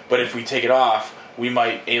group, but if we take it off, we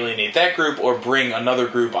might alienate that group or bring another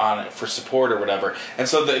group on it for support or whatever. And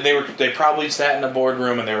so they probably sat in a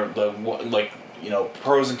boardroom and they were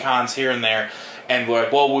pros and cons here and there, and we're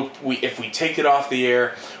like, well, if we take it off the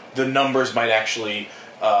air, the numbers might actually.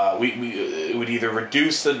 It would either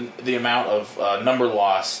reduce the amount of number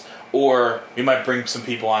loss, or we might bring some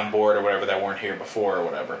people on board or whatever that weren't here before or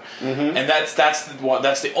whatever. Mm-hmm. And that's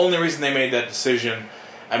the only reason they made that decision.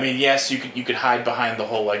 I mean, yes, you could hide behind the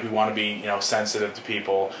whole like we want to be sensitive to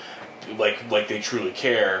people, like they truly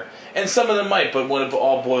care, and some of them might. But what it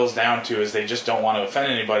all boils down to is they just don't want to offend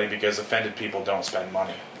anybody because offended people don't spend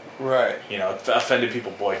money. Right. Offended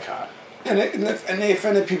people boycott. And they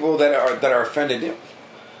offended people that are offended.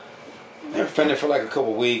 They're offended for like a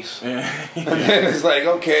couple weeks. Yeah. And then it's like,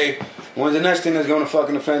 okay, when's the next thing that's going to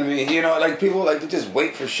fucking offend me? Like people like to just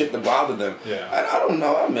wait for shit to bother them. Yeah. I don't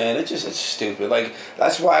know, man. It's stupid. Like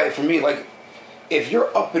that's why for me, like, if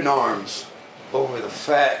you're up in arms over the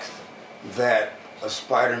fact that a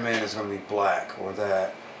Spider-Man is going to be black, or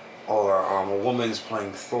a woman's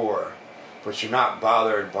playing Thor, but you're not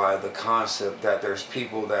bothered by the concept that there's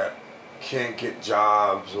people that can't get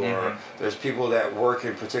jobs, or there's people that work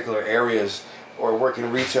in particular areas or work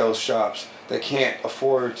in retail shops that can't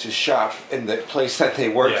afford to shop in the place that they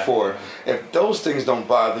work for. If those things don't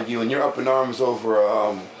bother you and you're up in arms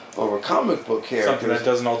over comic book characters, something that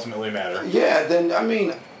doesn't ultimately matter. Yeah, then I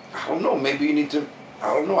mean, I don't know. Maybe you need to.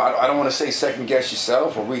 I don't know. I don't want to say second guess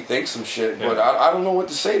yourself or rethink some shit, but I don't know what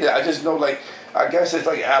to say to that. I just know, like, I guess it's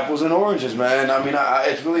like apples and oranges, man. I mean,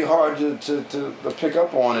 it's really hard to pick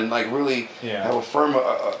up on and like really have a firm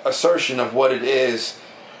assertion of what it is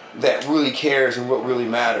that really cares and what really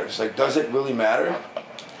matters. Like, does it really matter?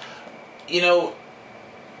 You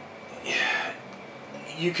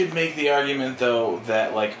could make the argument though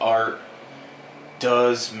that like art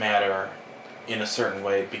does matter in a certain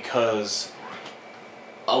way, because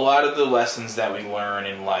a lot of the lessons that we learn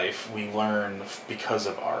in life, we learn because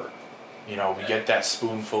of art. We get that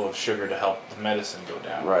spoonful of sugar to help the medicine go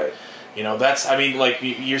down. Right. That's, I mean, like,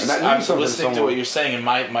 I'm listening to what you're saying, and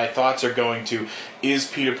my thoughts are going to, is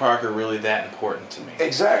Peter Parker really that important to me?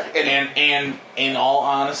 Exactly. And in all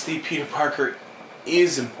honesty, Peter Parker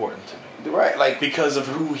is important to me. Right, like, because of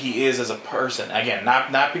who he is as a person. Again,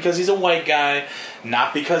 not because he's a white guy,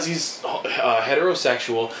 not because he's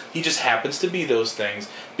heterosexual. He just happens to be those things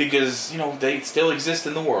because they still exist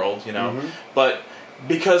in the world. But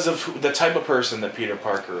because of the type of person that Peter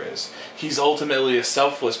Parker is, he's ultimately a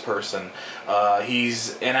selfless person.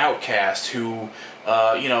 He's an outcast who,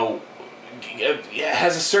 has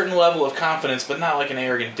a certain level of confidence, but not like an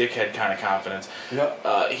arrogant dickhead kind of confidence. Yep.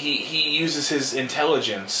 He uses his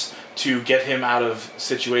intelligence to get him out of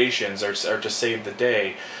situations or to save the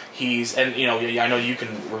day. I know you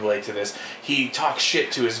can relate to this. He talks shit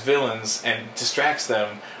to his villains and distracts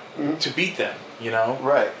them to beat them.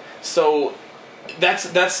 Right. So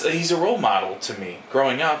he's a role model to me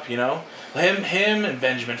growing up. Him and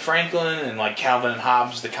Benjamin Franklin and like Calvin and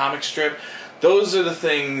Hobbes, the comic strip. Those are the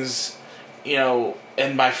things.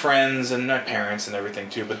 And my friends and my parents and everything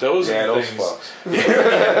too. But those are the things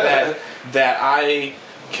that I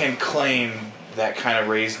can claim that kind of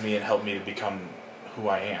raised me and helped me to become who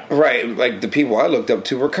I am. Right, like the people I looked up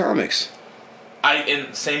to were comics.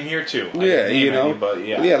 And same here too.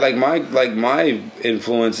 Like my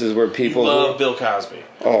influences were people. Love Bill Cosby.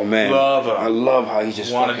 Oh man, love him. I love how he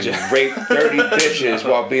just fucking raped 30 bitches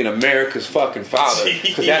while being America's fucking father,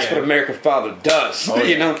 because that's what America's father does. But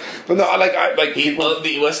no,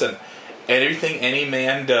 listen. Everything any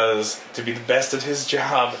man does to be the best at his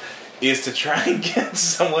job is to try and get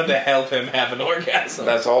someone to help him have an orgasm.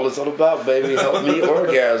 That's all it's all about, baby. Help me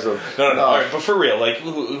orgasm. No. All right, but for real, like,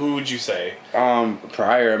 who would you say?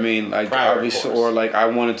 Pryor. I mean, like, Pryor, obviously, or like, I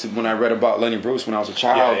wanted to, when I read about Lenny Bruce when I was a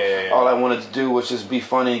child, all I wanted to do was just be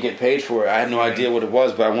funny and get paid for it. I had no idea what it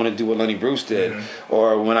was, but I wanted to do what Lenny Bruce did.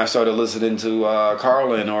 Or when I started listening to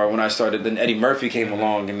Carlin, or when I started, then Eddie Murphy came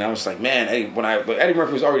along, and I was like, man, but Eddie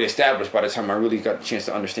Murphy was already established by the time I really got the chance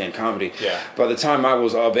to understand comedy. Yeah. By the time I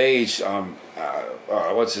was of age,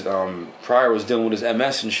 Pryor was dealing with his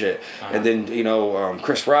MS and shit, and then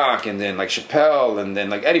Chris Rock, and then like Chappelle, and then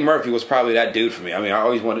like Eddie Murphy was probably that dude for me. I mean, I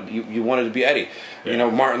always wanted you wanted to be Eddie.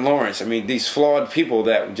 Martin Lawrence. I mean, these flawed people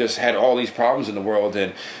that just had all these problems in the world,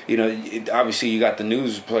 and obviously you got the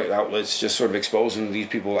news outlets just sort of exposing these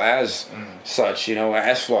people as such,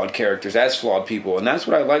 as flawed characters, as flawed people, and that's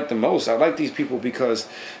what I like the most. I like these people because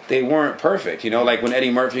they weren't perfect, like when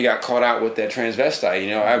Eddie Murphy got caught out with that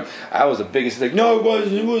transvestite, I was the biggest thing. No,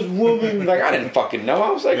 it was woman. Like, I didn't fucking know.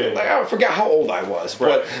 I was like, I forgot how old I was,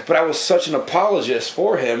 but I was such an apologist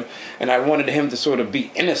for him, and I wanted him to sort of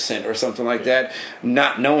be innocent or something like that,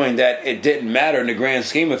 not knowing that it didn't matter in the grand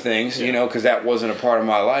scheme of things, because that wasn't a part of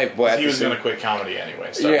my life. But he was going to quit comedy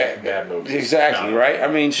anyway, start making bad movies. Exactly, right? I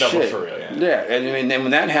mean, shit. But for real, Yeah, and I mean, then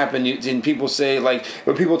when that happened, then people say like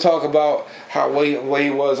when people talk about how way he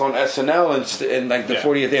was on SNL and like the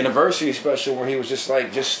 40th anniversary special where he was just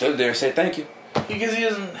stood there and said thank you. Because he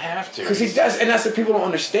doesn't have to. Because he does, and that's what people don't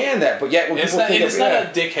understand that. But yet when people think it's not a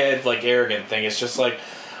dickhead like arrogant thing. It's just like,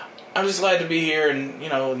 I'm just glad to be here, and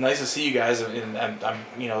nice to see you guys, and I'm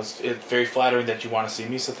it's very flattering that you want to see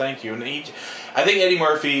me, so thank you. And I think Eddie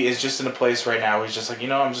Murphy is just in a place right now. Where he's just like,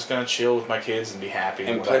 I'm just gonna chill with my kids and be happy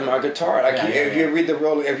and play my guitar. Like if you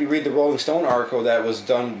read the Rolling Stone article that was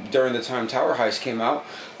done during the time Tower Heist came out,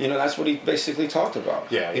 that's what he basically talked about.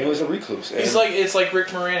 Yeah, he was a recluse. It's like Rick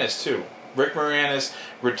Moranis too. Rick Moranis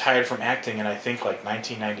retired from acting in I think like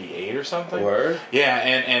 1998 or something. Word? Yeah,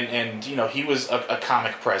 and he was a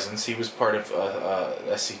comic presence. He was part of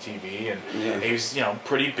SCTV, and he was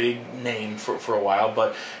pretty big name for a while.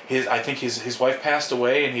 But I think his wife passed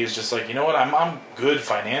away, and he was just like, what, I'm good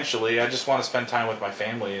financially. I just want to spend time with my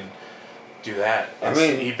family and do that. And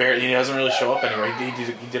he doesn't really show up anywhere.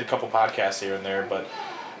 He did a couple podcasts here and there, but.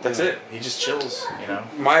 That's it. He just chills,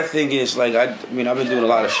 My thing is, like, I've been doing a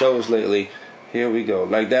lot of shows lately. Here we go.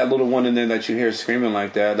 Like, that little one in there that you hear screaming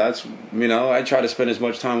like that, that's, I try to spend as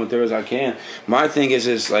much time with her as I can. My thing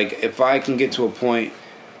is like, if I can get to a point,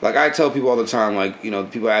 like, I tell people all the time, like,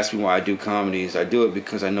 people ask me why I do comedies. I do it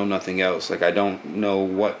because I know nothing else. Like, I don't know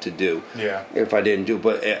what to do. Yeah. If I didn't do it.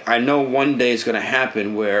 But I know one day it's going to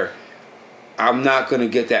happen where I'm not going to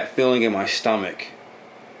get that feeling in my stomach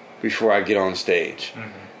before I get on stage.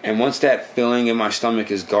 Mm-hmm. And once that feeling in my stomach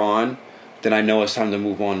is gone, then I know it's time to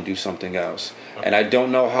move on and do something else. Okay. And I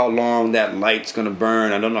don't know how long that light's going to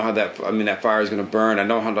burn. I don't know how that fire is going to burn. I don't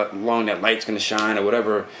know how long that light's going to shine or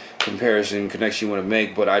whatever comparison, connection you want to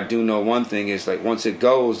make. But I do know one thing is, like, once it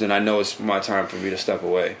goes, then I know it's my time for me to step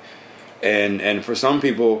away. And for some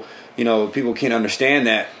people, people can't understand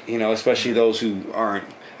that, especially those who aren't.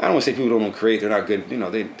 I don't want to say people who don't create, they're not good,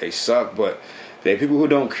 they suck. But people who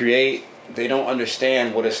don't create, they don't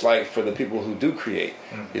understand what it's like for the people who do create.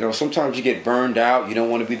 Mm-hmm. Sometimes you get burned out. You don't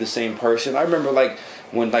want to be the same person. I remember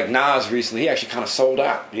when Nas recently, he actually kind of sold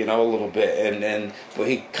out, a little bit, but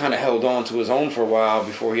he kind of held on to his own for a while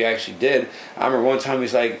before he actually did. I remember one time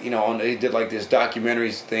he's like, he did like this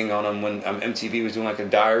documentary thing on him when MTV was doing like a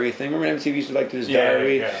diary thing. Remember MTV used to like do this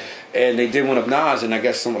diary? Yeah. And they did one of Nas, and I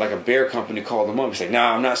guess someone like a bear company called him up. He's like,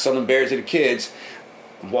 nah, I'm not selling bears to the kids.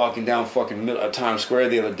 I'm walking down fucking Times Square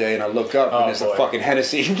the other day, and I look up, and there's a fucking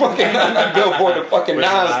Hennessy fucking billboard of fucking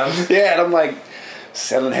Nas. Yeah, and I'm like,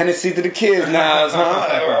 selling Hennessy to the kids, Nas,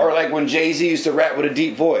 huh? or like when Jay-Z used to rap with a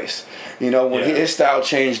deep voice. When his style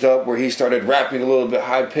changed up, where he started rapping a little bit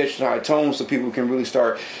high-pitched and high-toned so people can really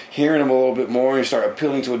start hearing him a little bit more and start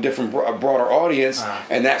appealing to a broader audience,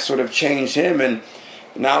 and that sort of changed him. And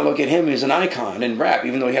now look at him, he's an icon in rap,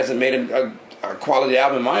 even though he hasn't made a quality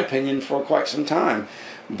album, in my opinion, for quite some time.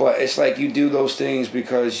 But it's like you do those things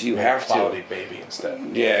because you have to. Quality baby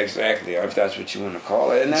instead. Yeah, exactly. If that's what you want to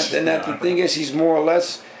call it. And the thing is, he's more or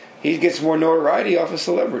less, he gets more notoriety off of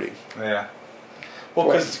celebrity. Yeah. Well,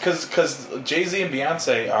 because Jay-Z and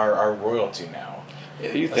Beyonce are royalty now.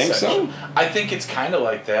 You think so? I think it's kind of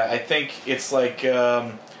like that. I think it's like,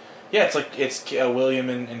 it's William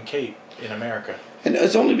and Kate in America. And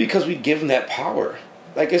it's only because we give them that power.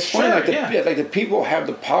 Like, it's funny, like the people have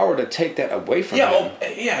the power to take that away from them.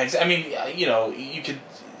 I mean, you could.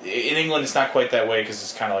 In England, it's not quite that way because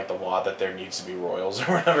it's kind of like the law that there needs to be royals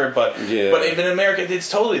or whatever. But in America, it's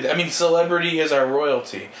totally. I mean, celebrity is our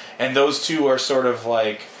royalty, and those two are sort of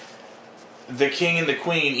like the king and the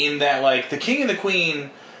queen. In that, like, the king and the queen,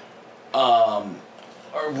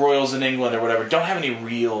 or royals in England or whatever, don't have any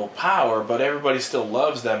real power, but everybody still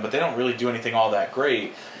loves them. But they don't really do anything all that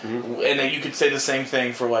great. Mm-hmm. And then you could say the same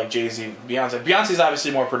thing for like Jay-Z, Beyonce. Beyonce's obviously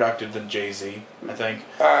more productive than Jay-Z, I think.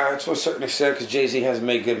 To a certain extent, because Jay-Z hasn't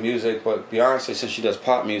made good music, but Beyonce, since she does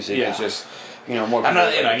pop music, is just more. I'm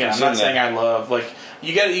not, I'm not saying I love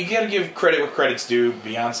you got to give credit where credit's due.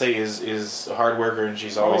 Beyonce is a hard worker, and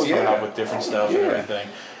she's always coming up with different stuff and everything.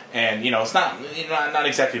 And it's not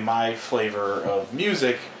exactly my flavor of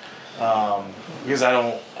music, because I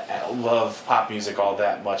don't love pop music all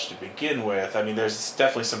that much to begin with. I mean, there's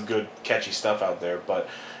definitely some good catchy stuff out there, but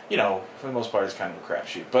for the most part, it's kind of a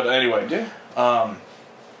crapshoot. But anyway, but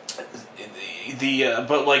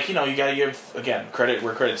you gotta give again credit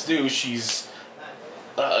where credit's due. She's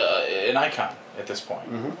an icon at this point,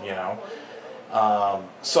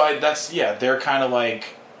 So they're kind of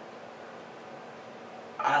like.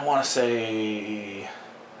 I don't want to say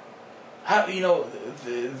how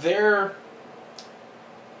they're.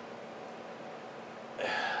 What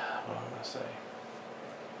am I going to say?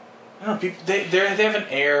 I don't know, people, they have an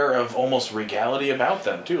air of almost regality about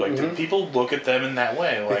them too. Like people look at them in that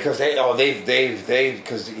way, like because they've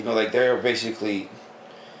because you know, like they're basically,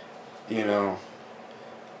 you know,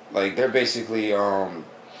 like they're basically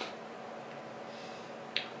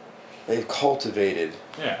they've cultivated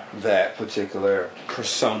that particular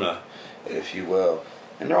persona, if you will,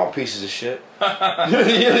 and they're all pieces of shit. You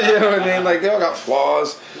know what I mean? Like they all got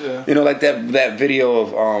flaws. Yeah. You know, like that video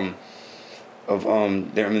of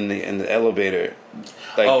they're in the elevator.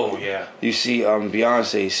 Like, oh yeah. You see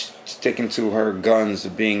Beyonce sticking to her guns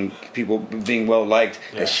of being well liked,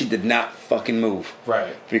 that she did not fucking move.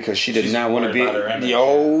 Right. Because she's not want to be.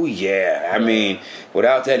 Oh yeah. I mean,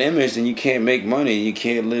 without that image, then you can't make money. You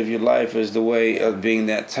can't live your life as the way of being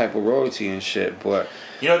that type of royalty and shit. But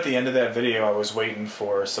you know, at the end of that video, I was waiting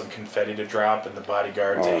for some confetti to drop and the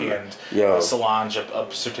bodyguard to hand Solange a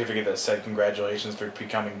certificate that said congratulations for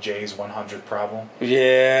becoming Jay's 100 problem.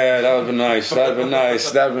 Yeah, that would be nice. That'd be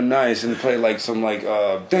nice. That'd be nice. And play like some like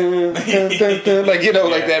dun, dun, dun, dun, like you know,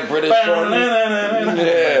 like that British song.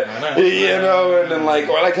 Yeah, you know, and then like,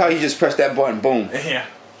 or I like how he just pressed that button, boom. Yeah.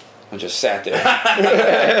 And just sat there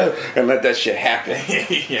and let that shit happen.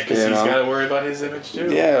 Yeah, because he's got to worry about his image too.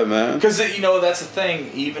 Yeah, man. Because you know that's the thing.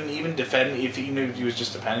 Even defending, if he was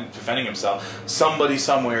just defending himself, somebody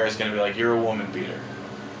somewhere is going to be like, "You're a woman beater."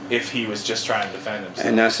 If he was just trying to defend himself.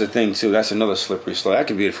 And that's the thing too. That's another slippery slope. That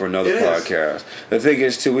could be it for another podcast. The thing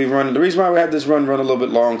is too, the reason why we had this run a little bit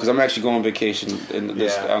long because I'm actually going on vacation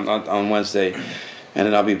on Wednesday, and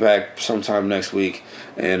then I'll be back sometime next week.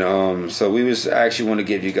 And so we was actually want to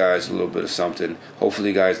give you guys a little bit of something. Hopefully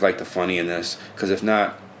you guys like the funny in this, because if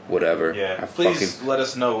not, whatever. Yeah, please let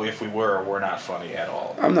us know if we were or were not funny at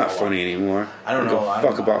all. I'm not funny anymore. I don't know.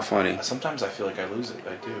 Fuck about funny. Sometimes I feel like I lose it.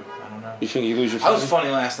 I do. I don't know. You think you lose your funny? I was funny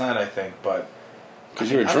last night, I think, but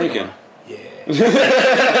because you were drinking. Yeah.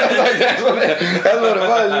 That's what it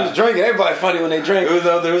was. You was drinking. Everybody funny when they drink.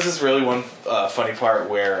 There was this really one funny part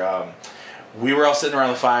where we were all sitting around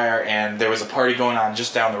the fire, and there was a party going on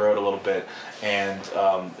just down the road a little bit. And,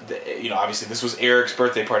 obviously this was Eric's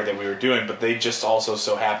birthday party that we were doing, but they just also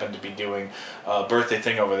so happened to be doing a birthday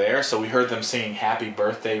thing over there. So we heard them singing happy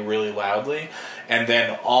birthday really loudly. And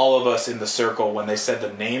then all of us in the circle, when they said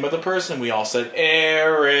the name of the person, we all said,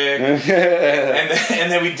 Eric.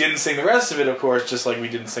 and then we didn't sing the rest of it, of course, just like we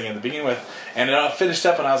didn't sing in the beginning with. And it finished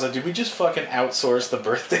up, and I was like, did we just fucking outsource the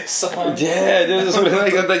birthday song? Yeah, this is what I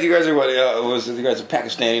thought you guys are you guys are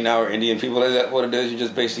Pakistani now or Indian people? Is that what it is? You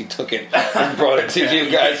just basically took it and brought it to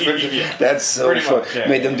you guys. That's so fun. Yeah,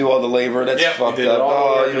 made them do all the labor. That's fucked up.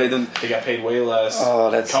 Oh, you made them. They got paid way less.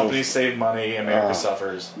 Oh, that's companies save money. America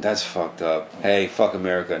suffers. That's fucked up. Hey, fuck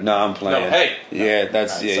America. No, I'm playing. No, hey. Yeah,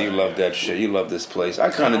 you love that shit. You love this place. I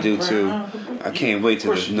kind of do too. I can't wait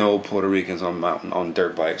till there's no Puerto Ricans on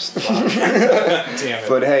dirt bikes. Damn it.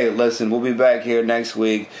 But hey, listen, we'll be back here next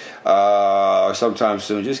week or sometime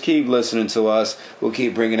soon. Just keep listening to us. We'll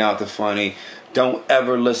keep bringing out the funny. Don't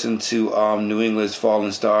ever listen to New England's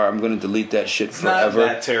Fallen Star. I'm going to delete that shit forever. Not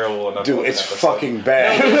that terrible enough. Dude, it's fucking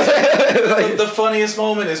bad. No, the funniest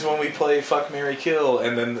moment is when we play Fuck, Marry, Kill,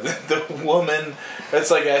 and then the woman, that's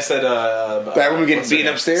like I said... that woman getting beaten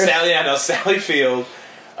upstairs? Sally Field,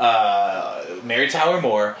 Mary Tyler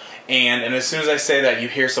Moore, and as soon as I say that, you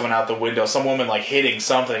hear someone out the window, some woman like hitting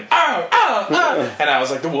something, and I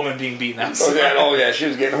was like, the woman being beaten outside. Oh yeah, she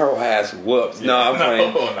was getting her ass whooped. No, I'm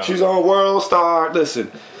playing. No. She's on World Star. Listen,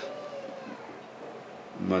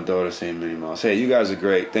 my daughter's saying Minnie Mouse. Hey, you guys are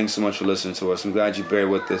great. Thanks so much for listening to us. I'm glad you bear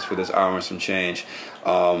with us for this hour and some change.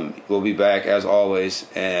 We'll be back as always,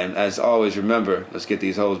 and as always, remember, let's get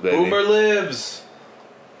these hoes, baby. Boomer lives.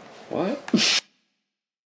 What?